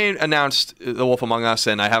 Then they announced The Wolf Among Us,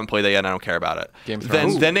 and I haven't played that yet, and I don't care about it.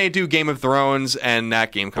 Then they do Game of Thrones, and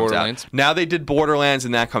that game comes out. Now they did Borderlands,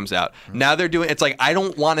 and that comes out. Now they're doing... It's like, I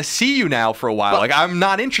don't want to see you now for a while. Like, I'm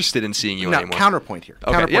not interested in seeing you anymore. Counterpoint here.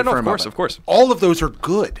 Okay. Counterpoint of course. All of those are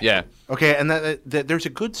good. Yeah. Okay, and there's a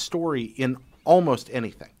good story in almost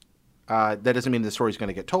anything. That doesn't mean the story's going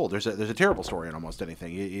to get told. There's a terrible story in almost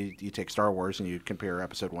anything. You take Star Wars and you compare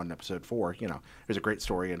Episode 1 and Episode 4. There's a great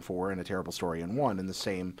story in 4 and a terrible story in 1 in the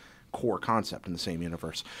same core concept in the same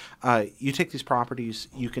universe. You take these properties,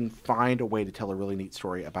 you can find a way to tell a really neat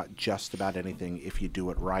story about just about anything if you do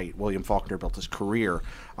it right. William Faulkner built his career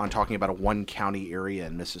on talking about a one-county area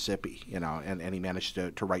in Mississippi, and he managed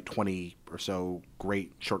to write 20 or so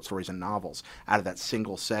great short stories and novels out of that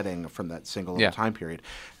single setting from that single little time period.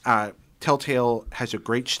 Telltale has a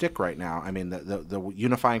great shtick right now. I mean, the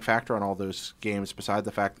unifying factor on all those games, beside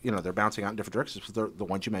the fact they're bouncing out in different directions, the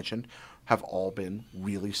ones you mentioned have all been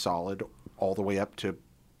really solid, all the way up to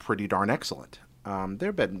pretty darn excellent. There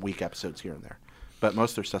have been weak episodes here and there, but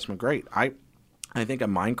most of their stuff's been great. I think a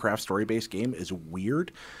Minecraft story-based game is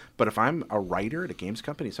weird, but if I'm a writer at a games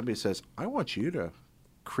company, somebody says, "I want you to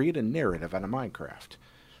create a narrative out of Minecraft."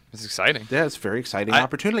 It's exciting. Yeah, it's a very exciting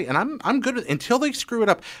opportunity, and I'm good with it until they screw it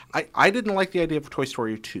up. I didn't like the idea of Toy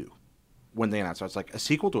Story 2 when they announced it. I was like, a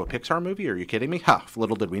sequel to a Pixar movie? Are you kidding me?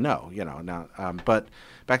 Little did we know, Now, but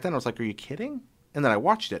back then I was like, are you kidding? And then I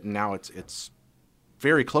watched it, and now it's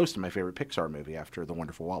very close to my favorite Pixar movie after The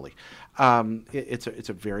Wonderful Wall-E. It's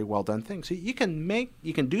a very well done thing. So you can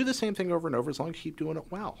do the same thing over and over as long as you keep doing it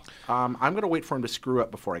well. I'm going to wait for him to screw up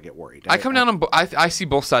before I get worried. I see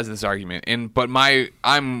both sides of this argument,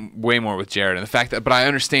 I'm way more with Jared and the fact that, but I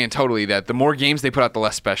understand totally that the more games they put out, the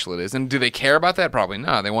less special it is. And do they care about that? Probably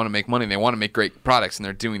not. They want to make money. They want to make great products, and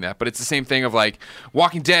they're doing that. But it's the same thing of like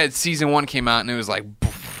Walking Dead season 1 came out, and it was like,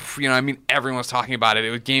 everyone was talking about it.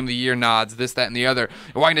 It was Game of the Year nods, this, that, and the other.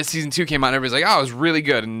 Walking Dead season 2 came out, and everybody's like, "Oh, it was really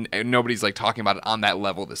good," and nobody's like talking about it on that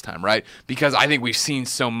level this time, right? Because I think we've seen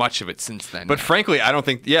so much of it since then. But frankly, I don't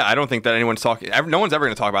think that anyone's talking. No one's ever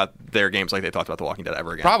going to talk about their games like they talked about The Walking Dead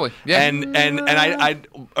ever again. Probably, yeah. And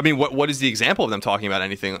I mean, what is the example of them talking about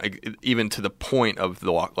anything like even to the point of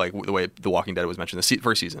the way The Walking Dead was mentioned the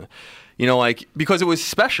first season? Because it was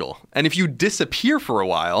special, and if you disappear for a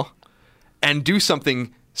while and do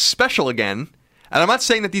something special again, and I'm not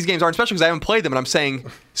saying that these games aren't special because I haven't played them, but I'm saying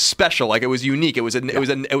special, like it was unique. It was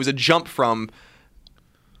a jump from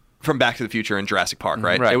Back to the Future and Jurassic Park,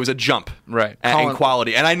 right? It was a jump, right? And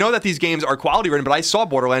quality. And I know that these games are quality ridden, but I saw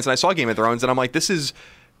Borderlands and I saw Game of Thrones, and I'm like, this is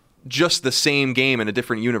just the same game in a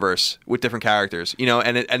different universe with different characters,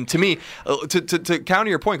 And to me, to counter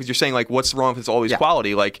your point, because you're saying like, what's wrong if it's always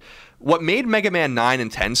quality? Like, what made Mega Man 9 and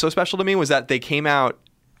 10 so special to me was that they came out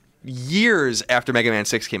years after Mega Man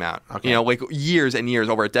 6 came out. Okay. Like years and years,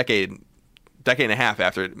 over a decade and a half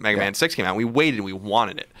after Mega Man 6 came out. We waited and we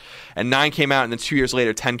wanted it. And 9 came out, and then 2 years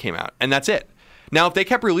later 10 came out. And that's it. Now, if they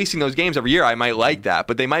kept releasing those games every year, I might like that,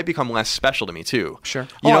 but they might become less special to me too. Sure.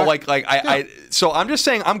 So I'm just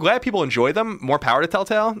saying, I'm glad people enjoy them. More power to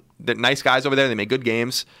Telltale. They're nice guys over there. They make good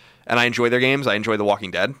games. And I enjoy their games. I enjoy The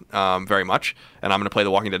Walking Dead very much. And I'm going to play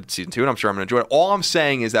The Walking Dead Season 2, and I'm sure I'm going to enjoy it. All I'm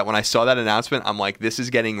saying is that when I saw that announcement, I'm like, this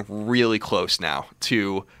is getting really close now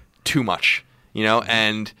to too much.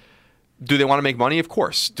 And do they want to make money? Of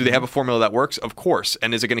course. Do they have a formula that works? Of course.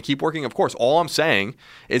 And is it going to keep working? Of course. All I'm saying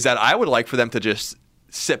is that I would like for them to just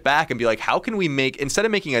sit back and be like, how can we instead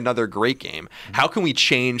of making another great game, how can we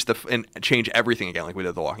change everything again like we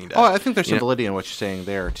did The Walking Dead? Oh, I think there's some validity in what you're saying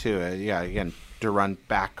there, too. Again, to run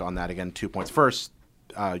back on that again, 2 points. First,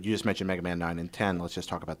 you just mentioned Mega Man 9 and 10. Let's just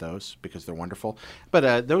talk about those because they're wonderful.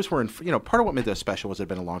 But those were, part of what made those special was it had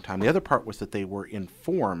been a long time. The other part was that they were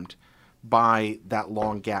informed by that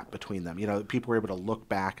long gap between them. People were able to look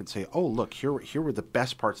back and say, oh, look, here were the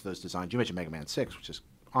best parts of those designs. You mentioned Mega Man 6, which is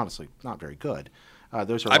honestly not very good.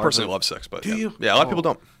 Those are I personally love 6, but do you? Yeah, a lot of people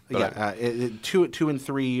don't. Yeah, 2 and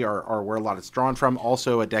 3 are where a lot it's drawn from.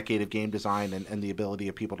 Also, a decade of game design and the ability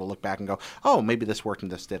of people to look back and go, oh, maybe this worked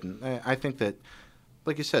and this didn't. I think that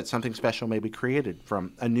like you said, something special may be created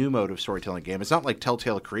from a new mode of storytelling game. It's not like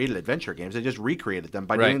Telltale created adventure games. They just recreated them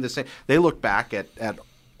by doing the same. They look back at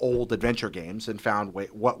old adventure games and found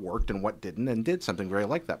what worked and what didn't and did something very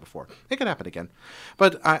like that before. It can happen again.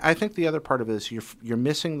 But I think the other part of it is you're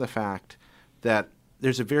missing the fact that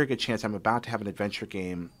there's a very good chance I'm about to have an adventure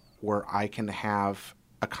game where I can have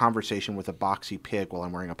a conversation with a boxy pig while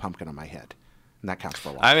I'm wearing a pumpkin on my head. And that counts for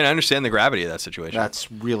a lot. I mean, I understand the gravity of that situation.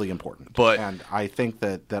 That's really important. But and I think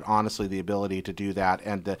that honestly, the ability to do that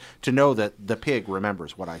and to know that the pig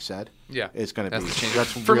remembers what I said is going to be...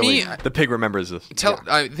 That's for really, me, the pig remembers this.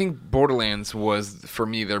 I think Borderlands was, for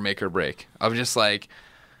me, their make or break. Of just like,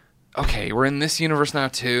 okay, we're in this universe now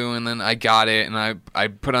too, and then I got it, and I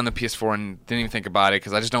put it on the PS4 and didn't even think about it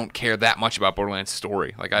because I just don't care that much about Borderlands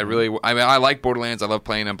story. Like I mean, I like Borderlands, I love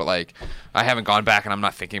playing them, but like I haven't gone back and I'm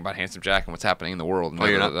not thinking about Handsome Jack and what's happening in the world. And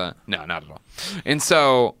you're not? No, not at all. And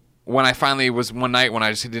so when I finally was one night when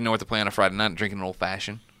I just didn't know what to play on a Friday night, drinking an old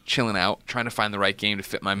fashioned, chilling out, trying to find the right game to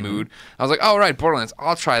fit my mood. I was like, oh, right, Borderlands,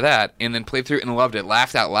 I'll try that. And then played through it and loved it.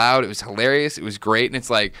 Laughed out loud. It was hilarious. It was great. And it's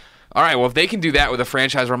like, all right, well, if they can do that with a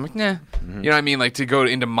franchise where I'm like, nah. You know what I mean? Like to go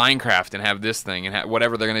into Minecraft and have this thing and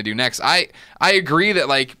whatever they're going to do next. I agree that,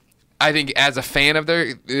 like, I think as a fan of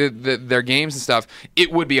their games and stuff,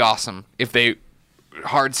 it would be awesome if they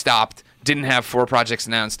hard stopped, didn't have 4 projects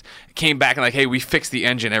announced, came back and like, hey, we fixed the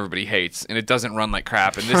engine everybody hates, and it doesn't run like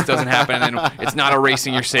crap, and this doesn't happen, and it's not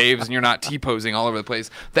erasing your saves, and you're not T-posing all over the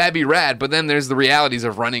place. That'd be rad, but then there's the realities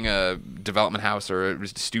of running a development house or a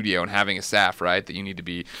studio and having a staff, right, that you need to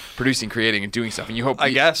be producing, creating, and doing stuff. And you hope,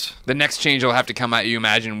 I guess, the next change will have to come at you,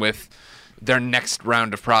 imagine, with their next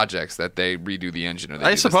round of projects that they redo the engine. Or they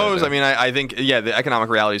I suppose. I mean, I think, the economic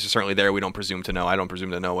realities are certainly there. We don't presume to know. I don't presume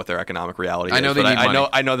to know what their economic reality is. I know they need money.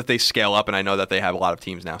 I know that they scale up, and I know that they have a lot of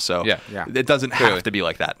teams now. So it doesn't Clearly. have to be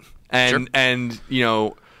like that. And I'm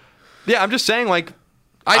just saying, like,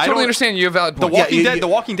 I totally understand. You have valid The points.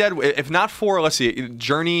 Walking Dead. If not for, let's see,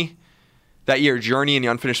 Journey that year, Journey and the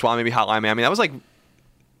Unfinished Swan, maybe Hotline Miami. That was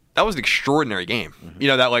an extraordinary game.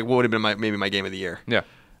 That like would have been maybe my game of the year. Yeah.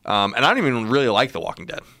 And I don't even really like The Walking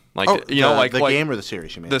Dead. Like the game or the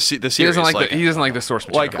series, you mean? The series. He doesn't like the source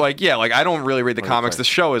material. I don't really read the comics. The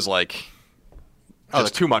show is like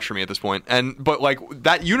just too much for me at this point. But like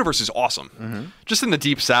that universe is awesome. Just in the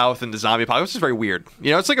Deep South and the zombie apocalypse, it's just very weird.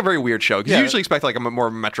 It's like a very weird show because you usually expect like a more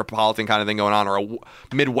metropolitan kind of thing going on or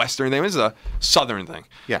a Midwestern thing. This is a Southern thing.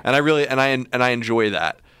 Yeah. And I really I enjoy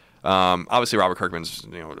that. Obviously, Robert Kirkman's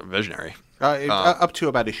a visionary. Up to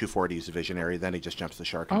about issue 40, he's a visionary. Then he just jumps the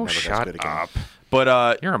shark and never does good again.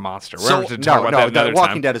 But you're a monster. We're So- going to talk about that another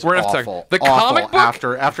Walking time. Dead is We're gonna have to awful. talk- The awful. comic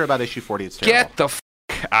book? After about issue 40, it's terrible. Get the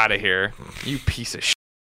out of here, you piece of shit.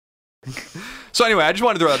 So anyway, I just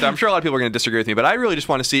wanted to throw that there. I'm sure a lot of people are going to disagree with me, but I really just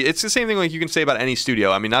want to see. It's the same thing like you can say about any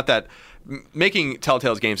studio. I mean, not that making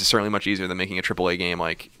Telltale's games is certainly much easier than making a AAA game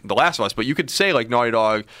like The Last of Us, but you could say like Naughty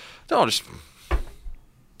Dog, no, just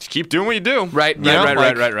keep doing what you do. Right.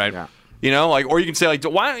 Yeah. Or you can say like,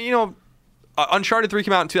 why, Uncharted 3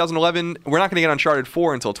 came out in 2011. We're not going to get Uncharted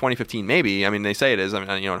 4 until 2015, maybe. I mean, they say it is. I mean,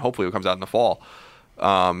 and hopefully it comes out in the fall.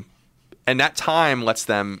 And that time lets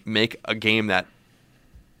them make a game that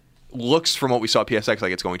looks, from what we saw at PSX,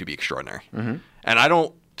 like it's going to be extraordinary. And I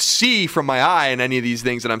don't see from my eye in any of these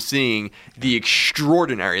things that I'm seeing the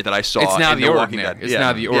extraordinary that I saw It's now in the The Walking ordinary. Dead. It's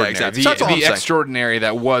now the ordinary. Exactly. So that's all I'm The saying. extraordinary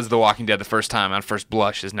that was The Walking Dead the first time on first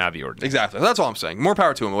blush is now the ordinary. Exactly. That's all I'm saying. More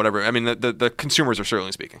power to them, whatever. I mean, the consumers are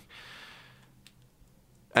certainly speaking.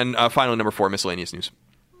 And finally, number 4, miscellaneous news.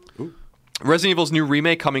 Ooh. Resident Evil's new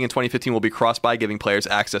remake coming in 2015 will be cross-buy, giving players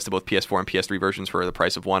access to both PS4 and PS3 versions for the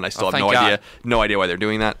price of one. I still have no idea why they're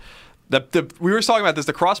doing that. We were talking about this.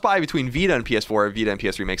 The cross-buy between Vita and PS4 or Vita and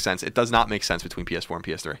PS3 makes sense. It does not make sense between PS4 and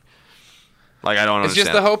PS3. Like, I don't understand. It's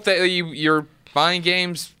just the hope that you're buying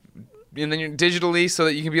games and then you're digitally so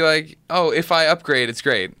that you can be like, oh, if I upgrade, it's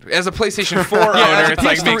great. As a PlayStation 4 owner, it's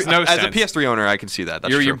like makes no sense. As a PS3 owner, I can see that.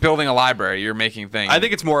 That's You're true. building a library. You're making things. I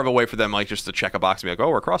think it's more of a way for them, like, just to check a box and be like,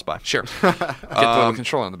 oh, we're cross-buy. Sure. Get the little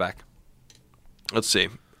controller in the back. Let's see.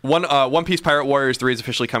 One Piece Pirate Warriors 3 is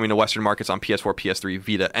officially coming to Western markets on PS4, PS3,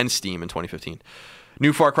 Vita, and Steam in 2015.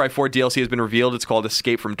 New Far Cry 4 DLC has been revealed. It's called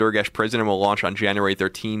Escape from Durgash Prison and will launch on January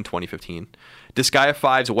 13, 2015. Disgaea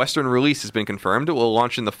 5's Western release has been confirmed. It will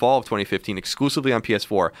launch in the fall of 2015 exclusively on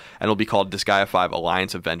PS4 and will be called Disgaea 5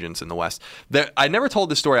 Alliance of Vengeance in the West. I never told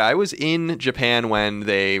this story. I was in Japan when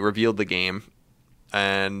they revealed the game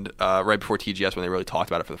and right before TGS when they really talked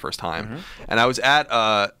about it for the first time. And I was at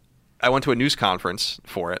I went to a news conference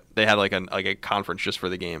for it. They had like a conference just for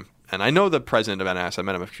the game. And I know the president of NS. I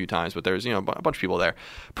met him a few times, but there's a bunch of people there.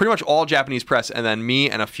 Pretty much all Japanese press, and then me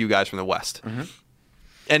and a few guys from the West.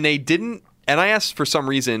 and they didn't. NIS for some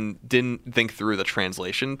reason didn't think through the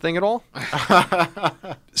translation thing at all.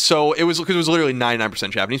 So it was because it was literally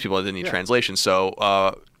 99% Japanese people that didn't need translation. So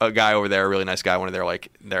a guy over there, a really nice guy, one of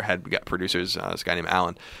their head producers, this guy named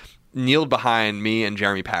Alan, kneeled behind me and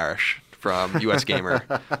Jeremy Parrish from US Gamer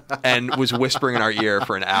and was whispering in our ear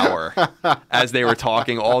for an hour as they were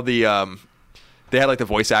talking. All the they had like the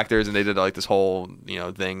voice actors and they did like this whole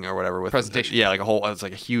thing or whatever with presentation. Yeah, like it's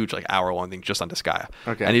like a huge like hour long thing just on Disgaea.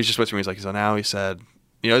 Okay. And he was just whispering. He's like, so now he said,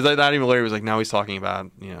 it's like not even later. He was like, now he's talking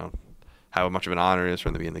about how much of an honor it is for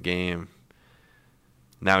him to be in the game.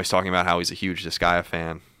 Now he's talking about how he's a huge Disgaea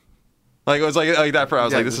fan. Like it was like that. I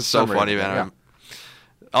was like, this is so funny, man. Yeah.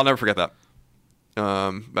 I'll never forget that.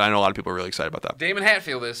 But I know a lot of people are really excited about that. Damon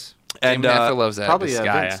Hatfield is. And, Damon Hatfield loves that. Probably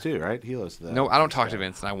Disgaea. Vince too, right? He loves that. No, I don't talk to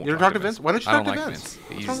Vince, and I won't. You don't talk to Vince? Why don't you I talk don't to like Vince? Vince.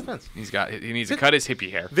 What's wrong with Vince? He needs to cut his hippie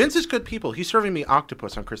hair. Vince is good people. He's serving me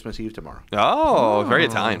octopus on Christmas Eve tomorrow. Oh, very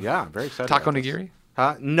Italian. Yeah, I'm very excited. Taco about this. nigiri.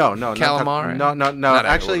 No, Calamari? No. Not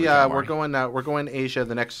Actually, calamari. we're going Asia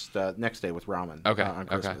the next day with ramen. Okay, On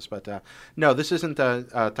Christmas, okay. but no, this isn't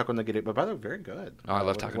taco nigiri. But by the way, very good. Oh, I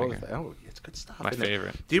love taco nigiri. Oh, it's good stuff. My isn't it?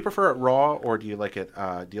 favorite. Do you prefer it raw or do you like it?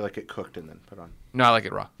 Cooked and then put on? No, I like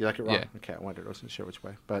it raw. You like it raw? Yeah. Okay, I wasn't sure which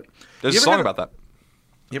way, but There's you a ever song had about that.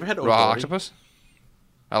 You ever had Raw odori? octopus?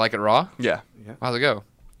 I like it raw. Yeah. How's it go?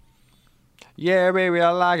 Yeah, baby, I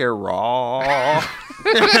like it raw.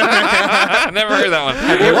 I never heard that one.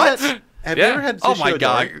 Have you ever had sushi Oh my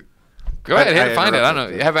god. odori? Go ahead, I find it. I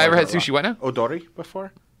don't interrupted. know. Have I ever had Raw. sushi what now? Odori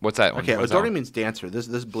before? What's that one? Okay, What's that odori one? means dancer. This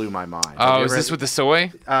blew my mind. Have Oh, you is ever this had- with the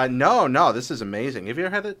soy? No, this is amazing. Have you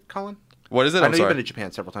ever had it, Colin? What is it? I I'm know you've sorry. been to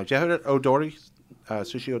Japan several times. You ever had odori?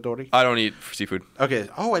 Sushi odori? I don't eat seafood. Okay.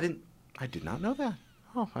 Oh, I did not know that.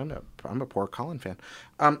 Oh, I'm a poor Colin fan.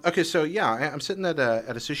 Okay, so yeah, I'm sitting at a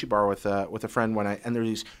sushi bar with a friend and there's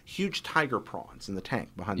these huge tiger prawns in the tank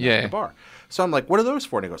behind the bar. So I'm like, what are those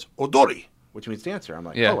for? And he goes, odori, which means dancer. I'm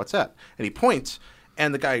like, Yeah. oh, what's that? And he points,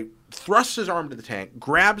 and the guy thrusts his arm to the tank,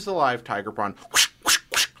 grabs the live tiger prawn, whoosh, whoosh,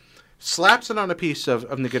 whoosh, slaps it on a piece of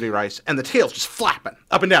nigiri rice, and the tail's just flapping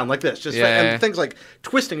up and down like this, and things like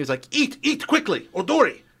twisting. He's like, eat quickly,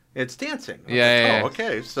 odori. It's dancing. I'm like, oh,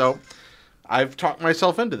 okay. So I've talked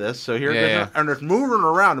myself into this. So here it is, and it's moving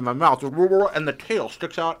around in my mouth, and the tail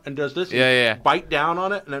sticks out and does this. Bite down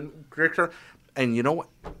on it, and then and you know what?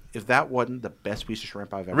 If that wasn't the best piece of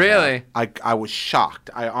shrimp I've ever Really? had, I was shocked.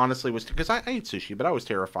 I honestly was, because I ate sushi, but I was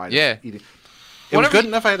terrified. Yeah. Of eating. It was good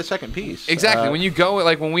enough I had a second piece. Exactly. When you go,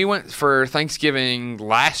 like when we went for Thanksgiving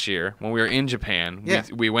last year, when we were in Japan,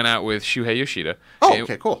 we went out with Shuhei Yoshida. Oh,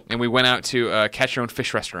 okay, cool. And we went out to a catch your own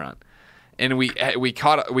fish restaurant. And we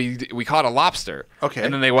caught a lobster. Okay.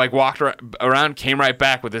 And then they like walked around, came right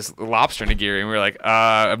back with this lobster nigiri, and we were like,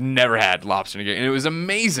 I've never had lobster nigiri, and it was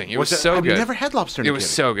amazing. It was so I've good. never had lobster nigiri. It was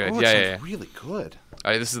so good. Oh, Yeah, it yeah. sounds really good.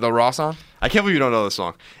 This is the raw song. I can't believe you don't know this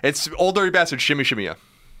song. It's Old Dirty Bastard, Shimmy Shimmy Ya.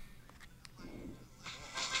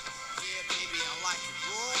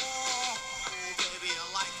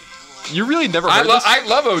 You really never heard this? I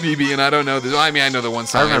love ODB, and I don't know this. I mean, I know the one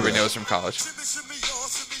song everybody knows from college.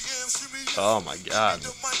 Oh my god.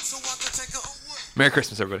 Merry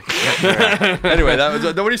Christmas, everybody. Anyway, that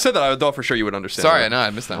was, when you said that, I thought for sure you would understand. Sorry, no, I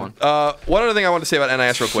missed that one. One other thing I wanted to say about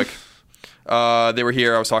NIS real quick. They were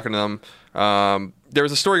here. I was talking to them. There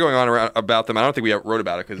was a story going on about them. I don't think we wrote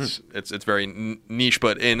about it because it's very niche.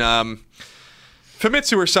 But in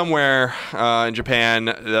Famitsu or somewhere in Japan,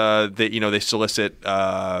 they solicit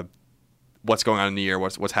what's going on in the year,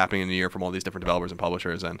 what's happening in the year from all these different developers and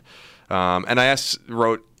publishers. And NIS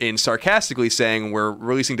wrote in sarcastically saying, "We're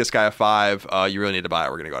releasing Disgaea 5. You really need to buy it.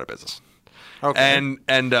 We're going to go out of business." Okay.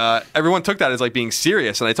 And everyone took that as like being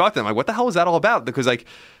serious. And I talked to them like, "What the hell is that all about?" Because like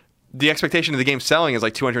the expectation of the game selling is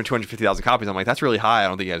like 250,000 copies. I'm like, that's really high. I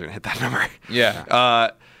don't think you guys are going to hit that number. Yeah.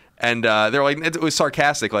 And they're like, it was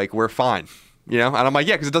sarcastic. Like, we're fine. You know? And I'm like,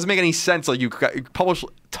 yeah, because it doesn't make any sense. Like, you publish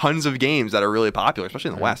tons of games that are really popular,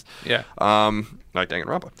 especially in the West. Yeah. Like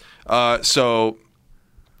Danganronpa. So,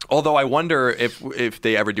 although I wonder if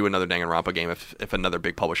they ever do another Danganronpa game, if another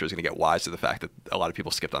big publisher is going to get wise to the fact that a lot of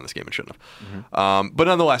people skipped on this game and shouldn't have. But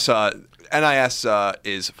nonetheless, NIS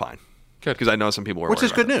is fine. Good. Because I know some people were Which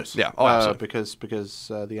is good news. Yeah. Oh, absolutely. Because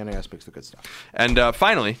the NIS makes the good stuff. And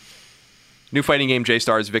finally, new fighting game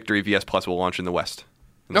J-Stars Victory VS Plus will launch in the West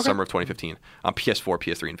in the summer of 2015 on PS4,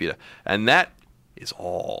 PS3, and Vita. And that is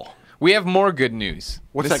all. We have more good news.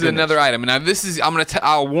 What's this that is good another news? item. Now this is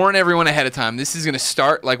I'll warn everyone ahead of time. This is gonna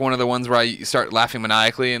start like one of the ones where I start laughing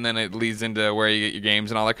maniacally, and then it leads into where you get your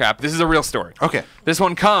games and all that crap. This is a real story. Okay. This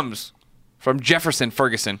one comes from Jefferson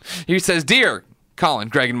Ferguson. He says, "Dear Colin,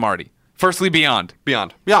 Greg, and Marty. Firstly, Beyond.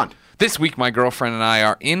 Beyond. This week, my girlfriend and I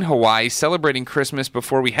are in Hawaii celebrating Christmas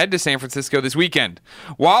before we head to San Francisco this weekend.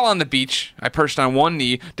 While on the beach, I perched on one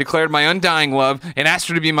knee, declared my undying love, and asked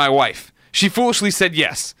her to be my wife. She foolishly said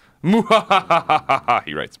yes. Muhahaha,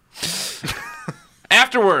 he writes.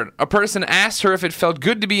 Afterward, a person asked her if it felt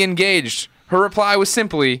good to be engaged. Her reply was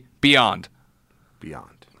simply, beyond.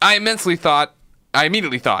 Beyond. I immediately thought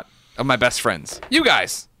of my best friends. You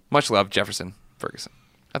guys. Much love, Jefferson Ferguson.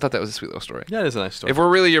 I thought that was a sweet little story. That is a nice story. If we're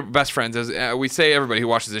really your best friends, as we say, everybody who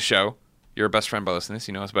watches this show, you're a best friend by listening to this.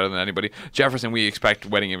 You know us better than anybody. Jefferson, we expect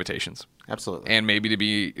wedding invitations. Absolutely. And maybe to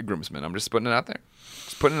be a groomsman. I'm just putting it out there.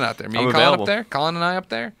 Me I'm and Colin available. up there. Colin and I up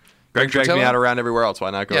there. Greg drags me Portillo. out around everywhere else.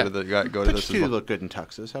 Why not go Yeah. to go to But this you as do well? look good in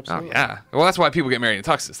tuxes. Oh, Absolutely. yeah. Well, that's why people get married in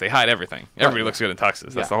tuxes. They hide everything. Everybody looks good in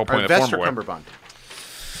tuxes. That's the whole point Or of vest formal or wear. cummerbund.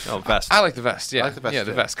 Oh, vest. I like the vest. Yeah, I like the vest, yeah,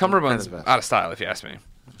 the too. vest. Cummerbund's Kind of vest. out of style, if you ask me.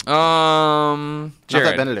 Not that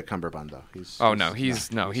Jared. Benedict Cumberbund though. He needs to he's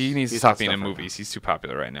stop hot being in stuff right movies. He's too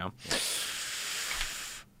popular right now.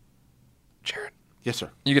 Jared, Yes, sir.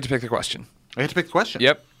 you get to pick the question. I get to pick the question.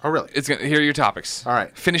 Yep. Oh, really? Here are your topics. All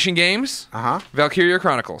right. Finishing games. Uh-huh. Valkyria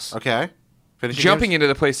Chronicles. Okay. Finishing Jumping into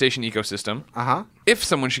the PlayStation ecosystem. Uh-huh. If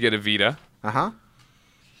someone should get a Vita. Uh-huh.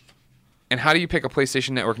 And how do you pick a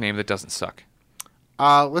PlayStation Network name that doesn't suck?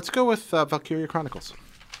 Let's go with Valkyria Chronicles.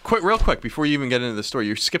 Real quick, before you even get into the story,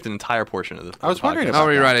 you skipped an entire portion of the I was wondering podcast. about Oh,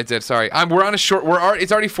 you're that. right. I did. Sorry.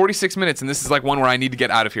 It's already 46 minutes, and this is like one where I need to get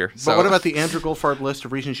out of here. So. But what about the Andrew Goldfarb list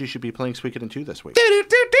of reasons you should be playing Suikoden 2 this week?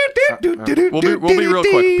 We'll be real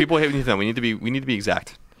quick. People hate me. We need to be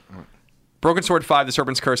exact. Broken Sword 5, The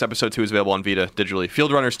Serpent's Curse, Episode 2 is available on Vita digitally.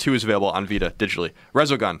 Field Runners 2 is available on Vita digitally.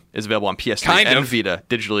 Resogun is available on PS3 Kind and of. Vita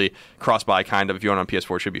digitally. Cross-buy, kind of. If you want it on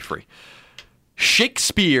PS4, it should be free.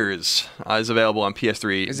 Shakespeare's is available on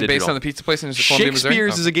PS3 Is it digital. based on the pizza place in Columbia, Missouri?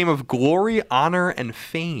 Shakespeare's is a game of glory, honor, and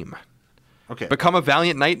fame. Okay. Become a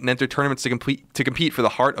valiant knight and enter tournaments to compete for the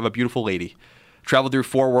heart of a beautiful lady. Travel through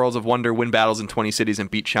 4 worlds of wonder, win battles in 20 cities, and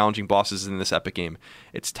beat challenging bosses in this epic game.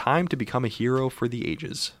 It's time to become a hero for the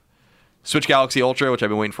ages. Switch Galaxy Ultra, which I've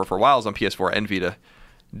been waiting for a while, is on PS4 and Vita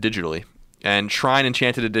digitally. And Shrine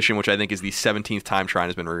Enchanted Edition, which I think is the 17th time Shrine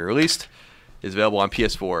has been re-released, is available on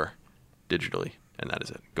PS4 digitally. And that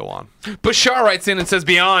is it. Go on. Bashar writes in and says,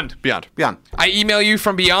 Beyond. Beyond. I email you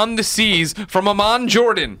from beyond the seas, from Amman,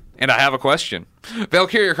 Jordan, and I have a question.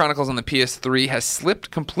 Valkyria Chronicles on the PS3 has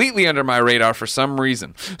slipped completely under my radar for some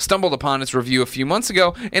reason. Stumbled upon its review a few months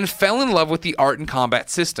ago and fell in love with the art and combat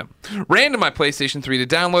system. Ran to my PlayStation 3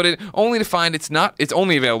 to download it, only to find it's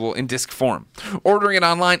only available in disc form. Ordering it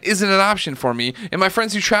online isn't an option for me, and my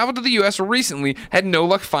friends who traveled to the US recently had no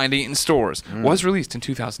luck finding it in stores. Was released in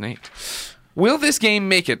 2008. Will this game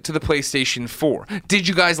make it to the PlayStation 4? Did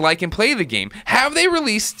you guys like and play the game? Have they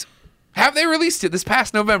released it this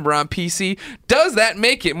past November on PC? Does that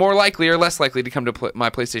make it more likely or less likely to come to my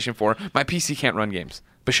PlayStation 4? My PC can't run games.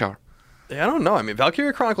 Bashar. I don't know. I mean,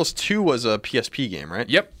 Valkyria Chronicles 2 was a PSP game, right?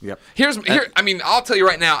 Yep. I'll tell you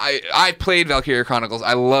right now, I played Valkyria Chronicles.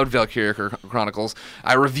 I loved Valkyria Chronicles.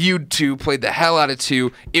 I reviewed 2, played the hell out of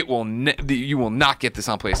 2. You will not get this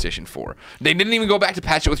on PlayStation 4. They didn't even go back to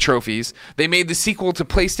patch it with trophies. They made the sequel to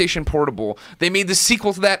PlayStation Portable. They made the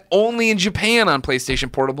sequel to that only in Japan on PlayStation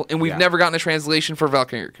Portable, and we've never gotten a translation for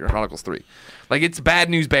Valkyria Chronicles 3. Like, it's bad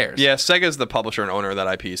news bears. Yeah, Sega's the publisher and owner of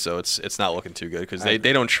that IP, so it's not looking too good because they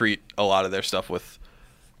don't treat a lot of their stuff with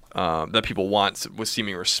that people want with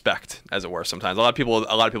seeming respect, as it were. Sometimes a lot of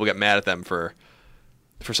people get mad at them for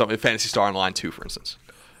something. Phantasy Star Online 2, for instance.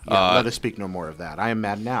 Let us speak no more of that. I am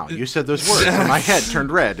mad now. You said those words, and my head turned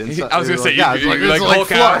red. And so, I was gonna say, it's you like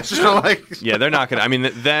Hulk out. flush. Like, Yeah, they're not gonna. I mean,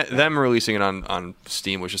 them releasing it on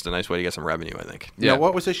Steam was just a nice way to get some revenue, I think. yeah.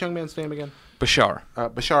 What was this young man's name again? Bashar.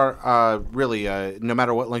 Bashar. Really, no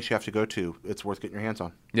matter what lengths you have to go to, it's worth getting your hands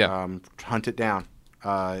on. Yeah. Hunt it down.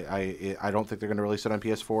 I don't think they're going to release it on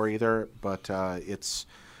PS4 either, but it's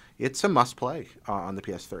a must play on the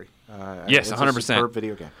PS3. Yes, it's 100%. a superb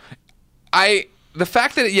video game. The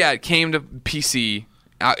fact that it came to PC,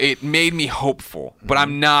 it made me hopeful, but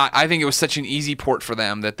I'm not. I think it was such an easy port for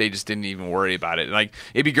them that they just didn't even worry about it. Like,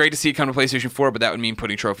 it'd be great to see it come to PlayStation 4, but that would mean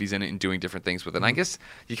putting trophies in it and doing different things with it. And I guess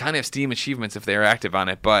you kind of have Steam achievements if they're active on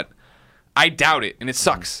it, but I doubt it, and it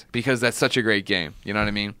sucks because that's such a great game. You know what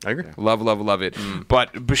I mean? I agree. Love it.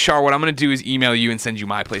 But Bashar, what I'm going to do is email you and send you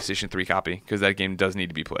my PlayStation 3 copy because that game does need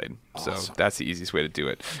to be played. Awesome. So that's the easiest way to do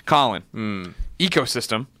it. Colin,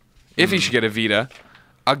 ecosystem. If you should get a Vita,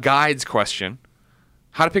 a guides question,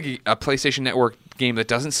 how to pick a PlayStation Network game that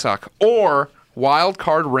doesn't suck, or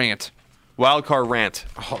Wildcard Rant. Wildcard Rant.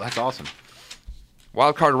 Oh, that's awesome.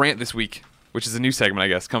 Wildcard Rant this week. which is a new segment, I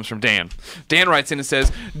guess, comes from Dan. Dan writes in and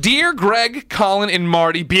says, Dear Greg, Colin, and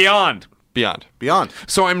Marty, Beyond. Beyond.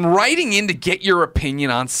 So I'm writing in to get your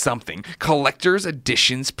opinion on something. Collector's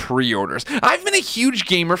Editions pre-orders. I've been a huge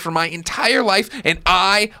gamer for my entire life, and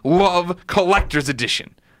I love Collector's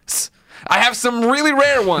Editions. I have some really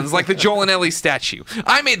rare ones, like the Joel and Ellie statue.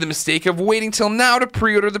 I made the mistake of waiting till now to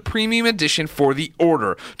pre-order the premium edition for the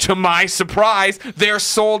order. To my surprise, they're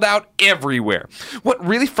sold out everywhere. What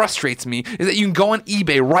really frustrates me is that you can go on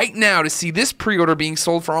eBay right now to see this pre-order being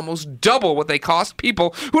sold for almost double what they cost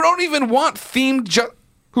people who don't even want themed,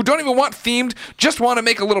 just want to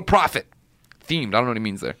make a little profit. Themed, I don't know what he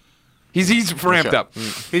means there. He's ramped up.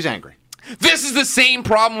 He's angry. This is the same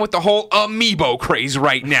problem with the whole amiibo craze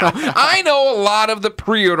right now. I know a lot of the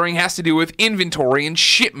pre-ordering has to do with inventory and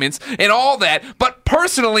shipments and all that, but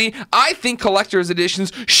personally, I think collector's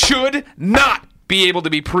editions should not be able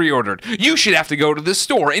to be pre-ordered. You should have to go to the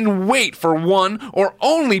store and wait for one or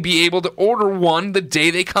only be able to order one the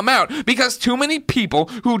day they come out, because too many people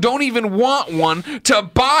who don't even want one to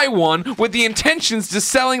buy one with the intentions to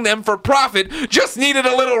selling them for profit just needed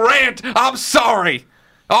a little rant. I'm sorry.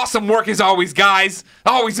 Awesome work as always, guys.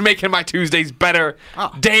 Always making my Tuesdays better.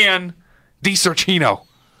 Oh. Dan DiSorcino.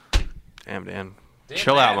 Damn, Dan.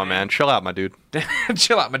 Chill out, my man. Chill out, my dude.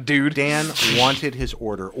 Chill out, my dude. Dan wanted his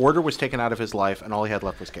order. Order was taken out of his life, and all he had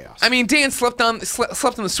left was chaos. I mean, Dan slept on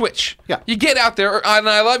the Switch. Yeah. You get out there, and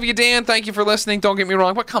I love you, Dan. Thank you for listening. Don't get me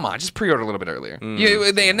wrong, but come on, just pre-order a little bit earlier.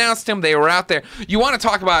 They announced him. They were out there. You want to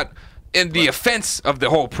talk about... And the offense of the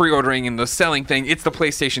whole pre-ordering and the selling thing, it's the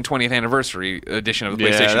PlayStation 20th anniversary edition of the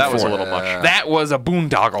PlayStation 4. That was a little much. That was a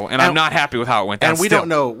boondoggle, and I'm not happy with how it went down. And we don't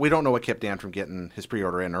know what kept Dan from getting his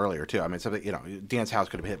pre-order in earlier too. I mean, something, Dan's house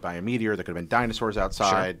could have been hit by a meteor. There could have been dinosaurs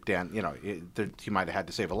outside. Sure. Dan, he might have had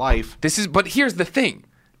to save a life. But here's the thing.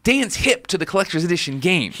 Dan's hip to the collector's edition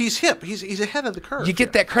game. He's hip. He's ahead of the curve. You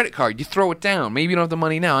get that credit card, you throw it down. Maybe you don't have the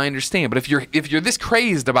money now, I understand. But if you're this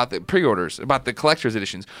crazed about the pre-orders, about the collector's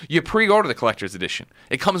editions, you pre-order the collector's edition.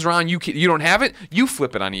 It comes around, you don't have it, you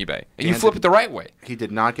flip it on eBay. And you flip it the right way. He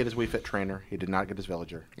did not get his Wii Fit trainer. He did not get his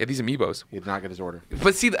villager. Yeah, these amiibos. He did not get his order.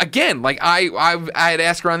 But see, again, like I had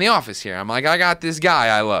asked around the office here. I'm like, I got this guy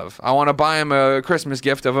I love. I want to buy him a Christmas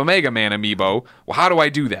gift of a Mega Man amiibo. Well, how do I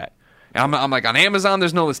do that? And I'm like, on Amazon,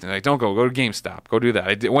 there's no listing. Like, don't go. Go to GameStop. Go do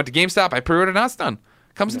that. I went to GameStop. I pre-ordered. Now it's done.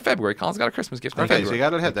 Comes in February. Colin's got a Christmas gift in February. So you got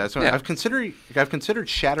to head that. So Yeah. I've considered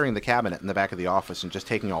shattering the cabinet in the back of the office and just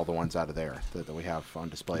taking all the ones out of there that we have on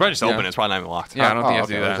display. Probably just open it. It's probably not even locked. Yeah, I don't think you have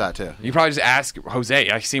okay, to do there's that. that too. You probably just ask Jose.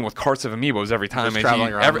 I see him with carts of amiibos every time. Just and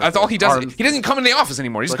traveling around with that's all he does. arms. He doesn't come in the office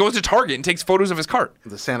anymore. He just goes to Target and takes photos of his cart.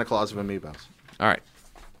 The Santa Claus of amiibos. All right.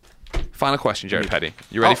 Final question, Jared Petty.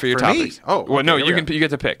 You ready for your for me? topics? Oh, well, okay, no. here You we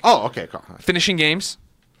get to pick. Oh, okay, cool. Finishing games.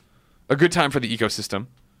 A good time for the ecosystem.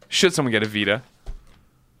 Should someone get a Vita?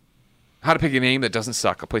 How to pick a name that doesn't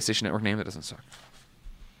suck. A PlayStation Network name that doesn't suck.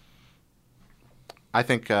 I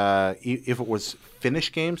think if it was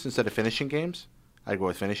finish games instead of finishing games, I'd go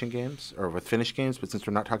with finishing games or with finished games. But since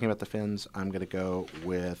we're not talking about the Finns, I'm going to go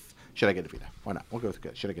with Should I Get a Vita? Why not? We'll go with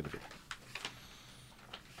good. Should I Get a Vita?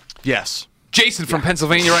 Yes. Jason from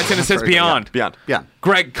Pennsylvania writes in and says Beyond. Beyond. Yeah.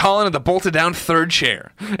 Greg, Colin at the bolted down third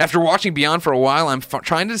chair. After watching Beyond for a while, I'm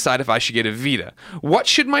trying to decide if I should get a Vita. What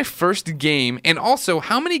should my first game, and also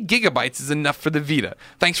how many gigabytes is enough for the Vita?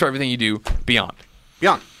 Thanks for everything you do, Beyond.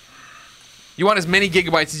 Beyond. You want as many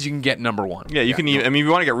gigabytes as you can get, number one. Yeah, you can. I mean, if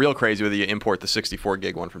you want to get real crazy with it, you import the 64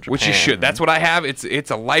 gig one from Japan. Which you should. That's what I have. It's a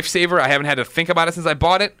lifesaver. I haven't had to think about it since I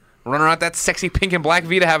bought it. Running around that sexy pink and black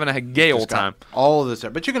Vita, having a gay old time. All of this,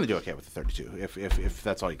 but you're going to do okay with the 32 if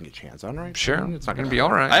that's all you can get your hands on, right? Sure, It's not going to be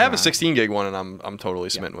all right. I have a 16 gig one, and I'm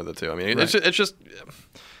totally smitten with it too. I mean, it's just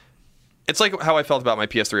it's like how I felt about my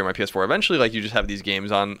PS3 or my PS4. Eventually, like you just have these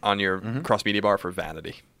games on your cross media bar for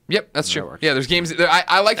vanity. Yep, that's true. Yeah, there's games.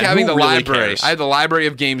 I like having the really library. cares? I have the library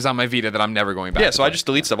of games on my Vita that I'm never going back. Yeah, to so I play. just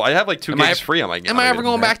delete stuff. I have like 2 gigs free on my. Am I ever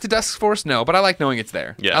going back to Dusk Force? No, but I like knowing it's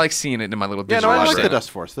there. Yeah. I like seeing it in my little Yeah, digital no, I like library. the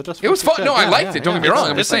Dust Force. The Dust Force. It was is fun. good. No, I Yeah, liked it. Don't get me wrong.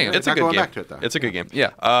 I'm just saying. It's a Not good going game. back to it, though. It's a good game. Yeah.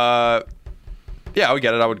 Yeah, I would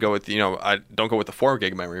get it. I would go with I don't go with the 4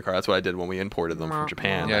 gig memory card. That's what I did when we imported them from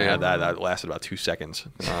Japan. Yeah, I yeah. had that lasted about 2 seconds,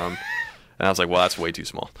 and I was like, well, that's way too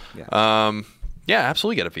small. Yeah. Yeah,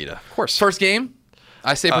 absolutely get a Vita, of course. First game,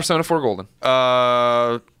 I say Persona 4 Golden.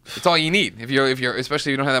 It's all you need if you're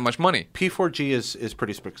especially if you don't have that much money. P4G is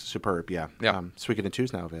pretty superb. Yeah. Yeah. Suikoden 2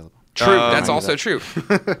 is now available. True, that's also true.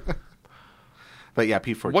 But yeah,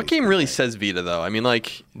 P4G. What game really says Vita though? I mean,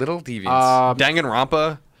 like Little deviants.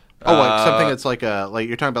 Danganronpa. Something that's like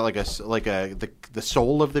you're talking about the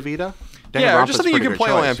soul of the Vita. Yeah, or just something you can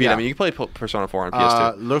play only on PS. I mean, you can play Persona 4 on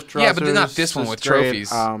PS2. Yeah, but not this one with great.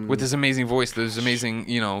 trophies, with this amazing voice, this amazing,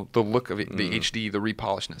 the look of it, the HD, the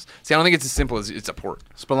repolishedness. See, I don't think it's as simple as it's a port.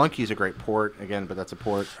 Spelunky's a great port, again, but that's a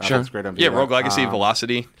port. Sure. That's great on Yeah, VR. Rogue Legacy,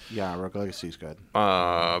 Velocity. Yeah, Rogue Legacy's good.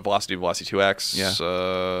 Velocity 2X.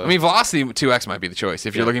 Yeah. I mean, Velocity 2X might be the choice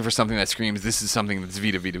if you're looking for something that screams, this is something that's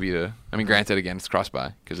Vita. I mean, granted, again, it's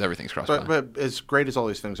cross-buy, because everything's cross-buy. But as great as all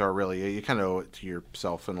these things are, really, you kind of owe it to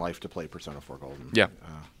yourself and life to play Persona 4 Golden. Yeah.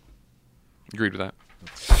 Agreed with that.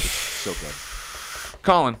 It's so good.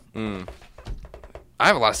 Colin. I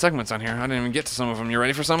have a lot of segments on here. I didn't even get to some of them. You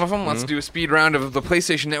ready for some of them? Let's do a speed round of the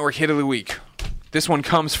PlayStation Network Hit of the Week. This one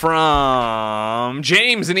comes from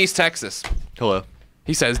James in East Texas. Hello.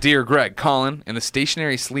 He says, Dear Greg, Colin, and the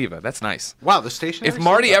stationary Sleva. That's nice. Wow, the stationary If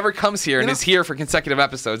Marty Sleva. ever comes here and is here for consecutive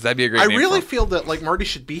episodes, that'd be a great name I really for him. feel that like Marty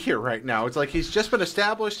should be here right now. It's like he's just been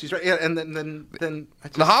established. He's right, and then I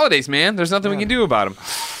just, The holidays, man. There's nothing we can do about them.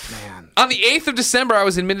 man. On the 8th of December, I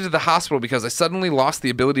was admitted to the hospital because I suddenly lost the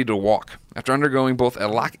ability to walk after undergoing both a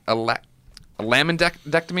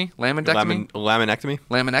laminectomy,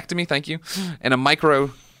 thank you, and a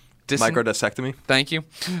Microdiscectomy. Thank you.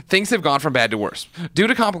 Things have gone from bad to worse. Due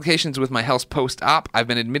to complications with my health post-op, I've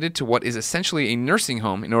been admitted to what is essentially a nursing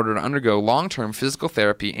home in order to undergo long-term physical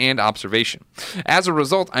therapy and observation. As a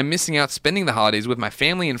result, I'm missing out spending the holidays with my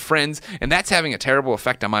family and friends, and that's having a terrible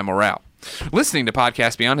effect on my morale. Listening to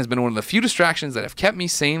Podcast Beyond has been one of the few distractions that have kept me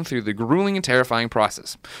sane through the grueling and terrifying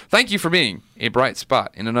process. Thank you for being a bright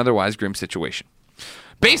spot in an otherwise grim situation.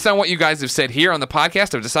 Based on what you guys have said here on the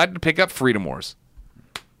podcast, I've decided to pick up Freedom Wars.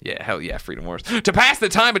 Yeah, hell yeah, Freedom Wars. To pass the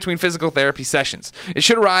time between physical therapy sessions. It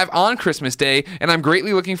should arrive on Christmas Day, and I'm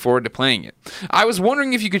greatly looking forward to playing it. I was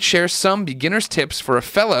wondering if you could share some beginner's tips for a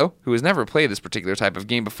fellow who has never played this particular type of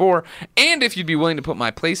game before, and if you'd be willing to put my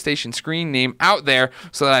PlayStation screen name out there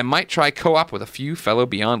so that I might try co-op with a few fellow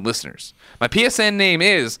Beyond listeners. My PSN name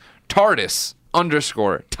is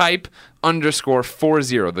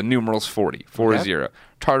TARDIS_type_40, the numerals 40.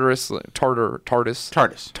 TARDIS.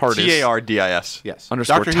 TARDIS. Yes.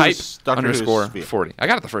 Underscore Doctor type Who's- Doctor underscore Who's 40. I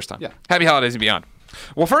got it the first time. Yeah. Happy holidays and beyond.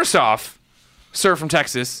 Well, first off, Sir from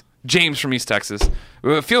Texas, James from East Texas,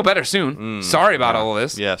 we'll feel better soon. Sorry about all of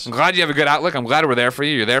this. Yes. I'm glad you have a good outlook. I'm glad we're there for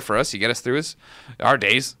you. You're there for us. You get us through our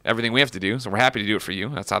days, everything we have to do. So we're happy to do it for you.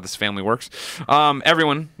 That's how this family works.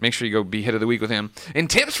 Everyone, make sure you go be hit of the week with him. And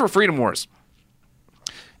tips for Freedom Wars.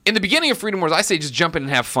 In the beginning of Freedom Wars, I say just jump in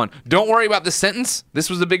and have fun. Don't worry about the sentence. This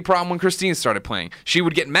was the big problem when Christine started playing. She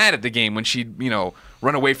would get mad at the game when she'd,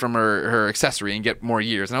 run away from her accessory and get more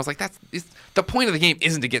years. And I was like, the point of the game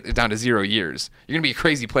isn't to get it down to 0 years. You're going to be a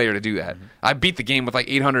crazy player to do that. I beat the game with like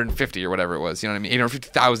 850 or whatever it was. You know what I mean?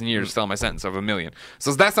 850,000 years still in my sentence of 1 million.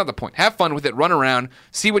 So that's not the point. Have fun with it. Run around.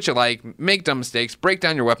 See what you like. Make dumb mistakes. Break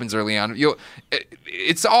down your weapons early on.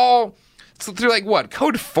 It's through like what?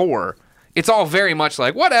 Code 4. It's all very much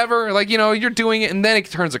like, whatever, like, you're doing it, and then it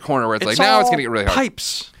turns a corner where it's like, now it's going to get really hard.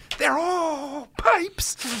 Pipes. They're all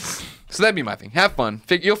pipes. So that'd be my thing. Have fun.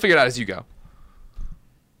 You'll figure it out as you go.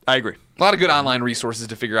 I agree. A lot of good online resources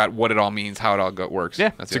to figure out what it all means, how it all works.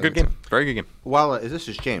 Yeah, That's it's a the good other game. Very good game. Well, this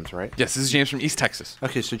is James, right? Yes, this is James from East Texas.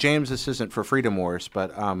 Okay, so James, this isn't for Freedom Wars,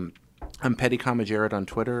 but I'm Petty Comma Jared on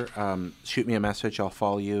Twitter. Shoot me a message. I'll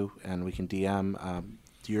follow you, and we can DM.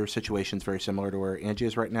 Your situation's very similar to where Angie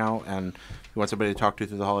is right now, and if you want somebody to talk to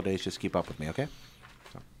through the holidays, just keep up with me, okay?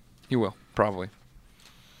 You will, probably.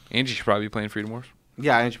 Angie should probably be playing Freedom Wars.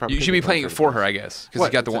 Yeah, Angie probably. You should be playing it for her, I guess, because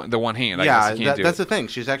you got the one hand. I guess you can't do that's it. the thing.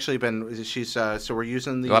 She's actually been. So we're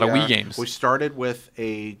using a lot of Wii games. We started with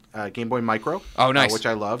a Game Boy Micro. Oh, nice. Which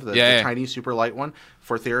I love. The tiny, super light one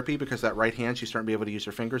for therapy because that right hand she's starting to be able to use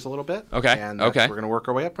her fingers a little bit. Okay. And we're going to work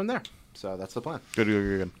our way up from there. So that's the plan.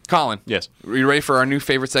 Good. Colin. Yes. Are you ready for our new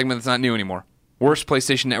favorite segment that's not new anymore? Worst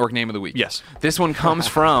PlayStation Network name of the week. Yes. This one comes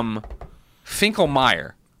from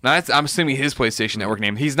Finkelmeyer. Now, I'm assuming his PlayStation Network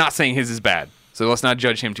name. He's not saying his is bad, so let's not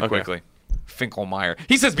judge him too quickly. Finkelmeyer.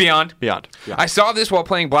 He says Beyond. Beyond. I saw this while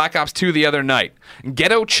playing Black Ops 2 the other night.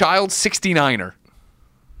 Ghetto Child 69er.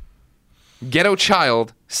 Ghetto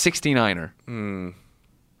Child 69er.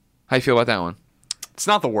 How you feel about that one? It's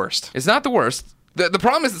not the worst. It's not the worst. The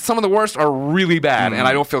problem is that some of the worst are really bad, and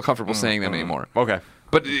I don't feel comfortable saying them anymore. Okay.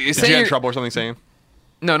 But Did you get in trouble or something saying?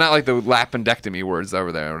 No, not like the lapendectomy words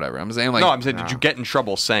over there or whatever. I'm saying like... No, I'm saying, did you get in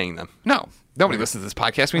trouble saying them? No. Nobody listens to this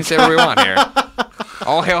podcast. We can say what we want here.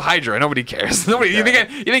 All hail Hydra. Nobody cares. You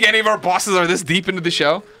think any of our bosses are this deep into the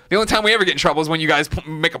show? The only time we ever get in trouble is when you guys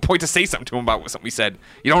make a point to say something to them about something we said.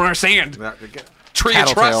 You don't understand. Tree of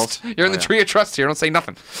trust. You're in the tree of trust here. Don't say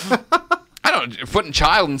nothing. I don't... Putting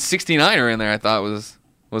child and 69er in there I thought was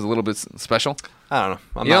a little bit special. I don't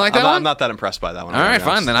know. You don't like that one? I'm not that impressed by that one. All right,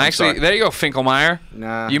 fine. Then I'm sorry. there you go, Finkelmeyer.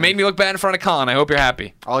 Nah. You made me look bad in front of Colin. I hope you're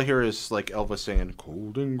happy. All I hear is like Elvis singing,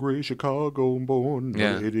 "Cold and gray Chicago born,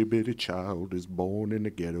 Yeah. a itty bitty child is born in the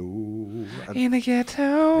ghetto, and, In the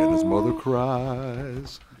ghetto. and his mother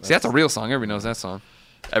cries." See, that's a real song. Everybody knows that song.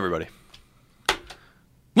 Everybody.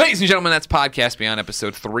 Ladies and gentlemen, that's Podcast Beyond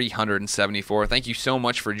episode 374. Thank you so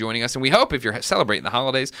much for joining us, and we hope if you're celebrating the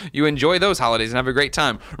holidays, you enjoy those holidays and have a great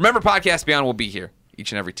time. Remember, Podcast Beyond will be here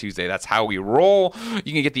each and every Tuesday. That's how we roll.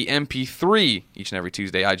 You can get the MP3 each and every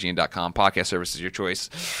Tuesday, IGN.com. Podcast service is your choice.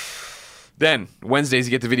 Then, Wednesdays,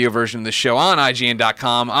 you get the video version of the show on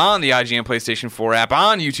IGN.com, on the IGN PlayStation 4 app,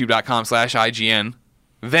 on YouTube.com/IGN.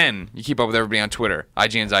 Then, you keep up with everybody on Twitter.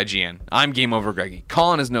 IGN's IGN. I'm Game Over Greggy.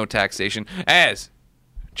 Colin is No Taxation. As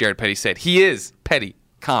Jared Petty said, he is Petty,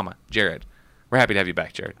 Jared. We're happy to have you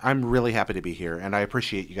back, Jared. I'm really happy to be here, and I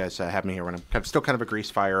appreciate you guys having me here. When I'm still kind of a grease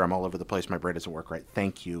fire, I'm all over the place. My brain doesn't work right.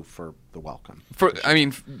 Thank you for the welcome.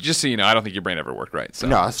 Just so you know, I don't think your brain ever worked right. So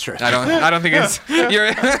No, that's true. I don't think it's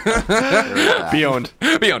you're Beyond.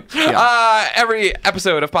 Beyond. Every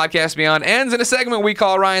episode of Podcast Beyond ends in a segment we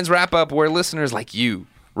call Ryan's Wrap Up, where listeners like you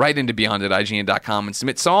write into Beyond at IGN.com and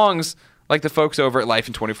submit songs like the folks over at Life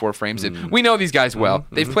in 24 Frames did. We know these guys well.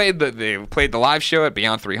 They've played the live show at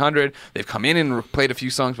Beyond 300. They've come in and played a few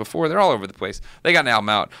songs before. They're all over the place. They got an album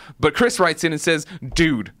out. But Chris writes in and says,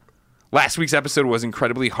 "Dude, last week's episode was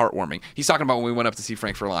incredibly heartwarming." He's talking about when we went up to see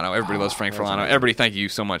Frank Furlano. Everybody loves Frank Furlano. Everybody, thank you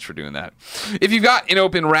so much for doing that. If you've got an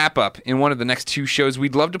open wrap-up in one of the next two shows,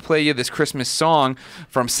 we'd love to play you this Christmas song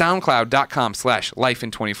from soundcloud.com/Life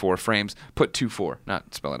in 24 Frames. Put 24,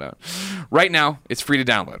 not spell it out. Right now, it's free to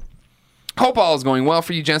download. Hope all is going well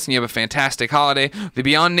for you, Jensen. You have a fantastic holiday. The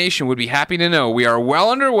Beyond Nation would be happy to know we are well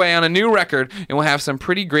underway on a new record, and we'll have some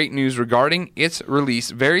pretty great news regarding its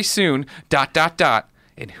release very soon. ...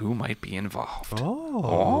 And who might be involved.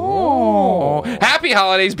 Oh. Happy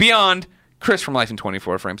holidays, Beyond. Chris from Life in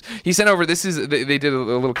 24 Frames. He sent over, they did a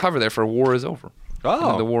little cover there for War Is Over.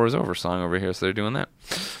 Oh. The War Is Over song over here, so they're doing that.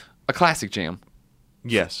 A classic jam.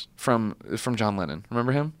 Yes. From John Lennon.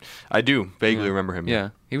 Remember him? I do vaguely remember him. Yeah.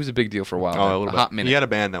 He was a big deal for a while. Oh, a little bit. Hot minute. He had a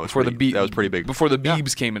band that was Before that was pretty big. Before the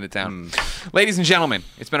Beebs came into town. Ladies and gentlemen,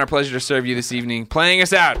 it's been our pleasure to serve you this evening. Playing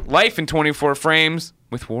us out, Life in 24 Frames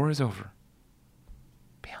with War Is Over.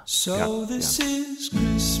 Beyond. So this is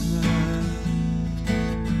Christmas.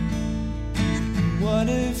 What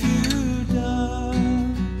have you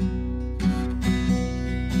done?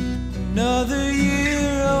 Another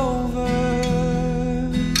year over.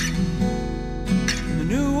 The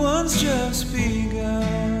new one's just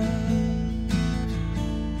begun.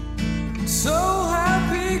 So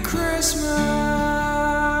happy Christmas.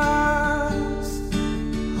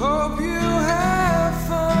 Hope you have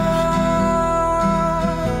fun.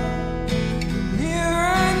 Near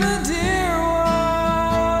and the dear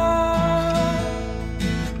one,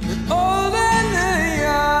 the old and the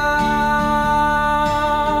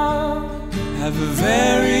young. Have a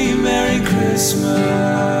very Merry Christmas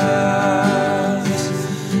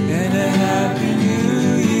and a Happy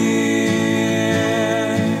New Year.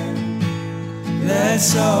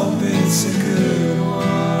 Let's hope it's a good one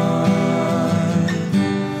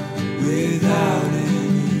without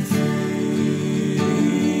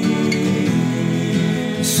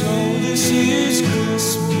anything. So this is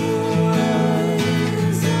Christmas,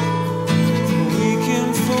 weak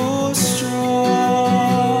and full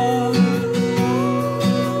strong,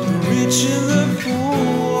 the rich and the poor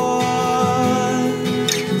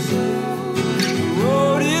ones. The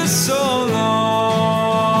road is so long.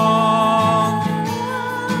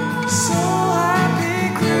 So happy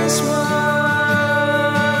Christmas,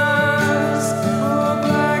 for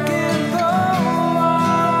black and the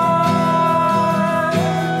white,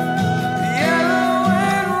 yellow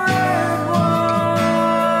and red.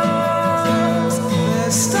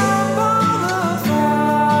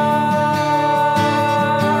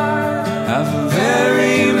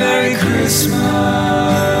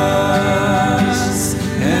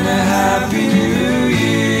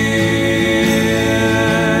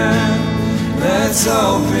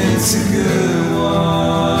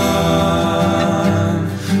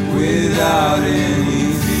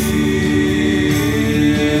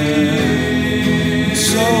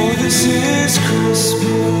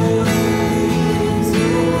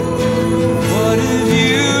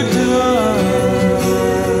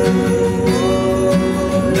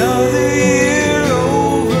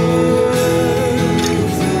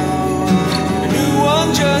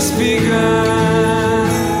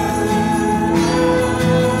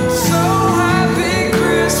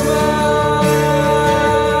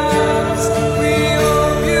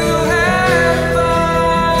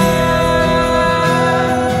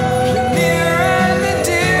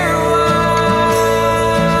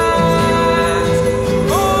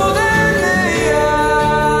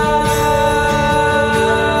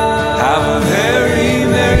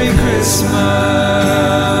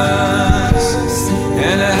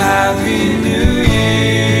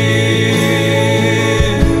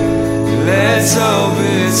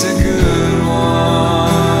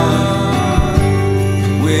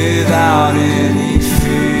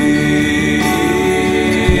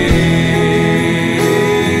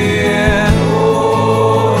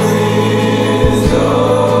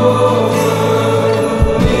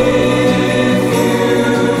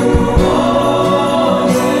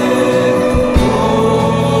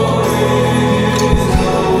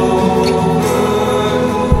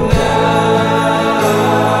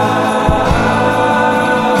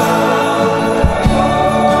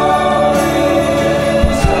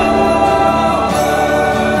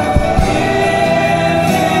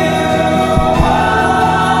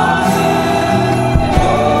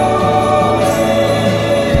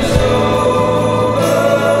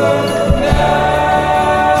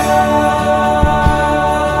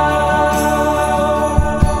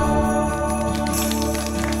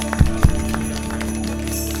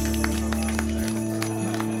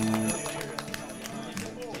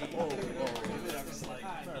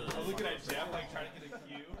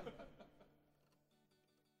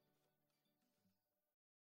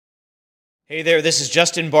 Hey there, this is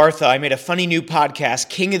Justin Bartha. I made a funny new podcast,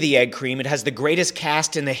 King of the Egg Cream. It has the greatest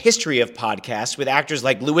cast in the history of podcasts with actors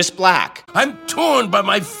like Louis Black, I'm torn by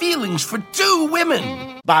my feelings for two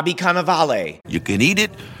women. Bobby Cannavale, You can eat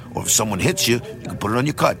it, or if someone hits you, you can put it on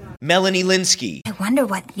your cut. Melanie Linsky, I wonder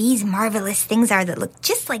what these marvelous things are that look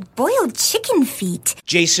just like boiled chicken feet.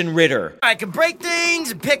 Jason Ritter, I can break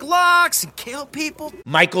things and pick locks and kill people.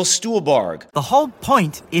 Michael Stuhlbarg, The whole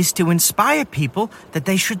point is to inspire people that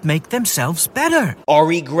they should make themselves better.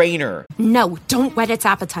 Ari Grainer, No, don't whet its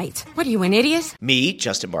appetite. What are you, an idiot? me,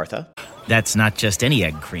 Justin Bartha, That's not just any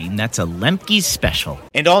egg cream, that's a Lemke's special.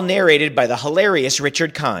 and all narrated by the hilarious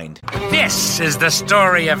Richard Kind. This is the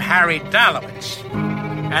story of Harry Dalowitz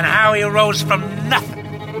and how he rose from nothing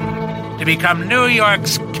to become New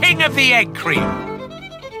York's King of the Egg Cream.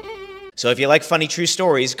 So if you like funny true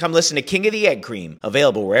stories, come listen to King of the Egg Cream,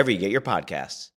 available wherever you get your podcasts.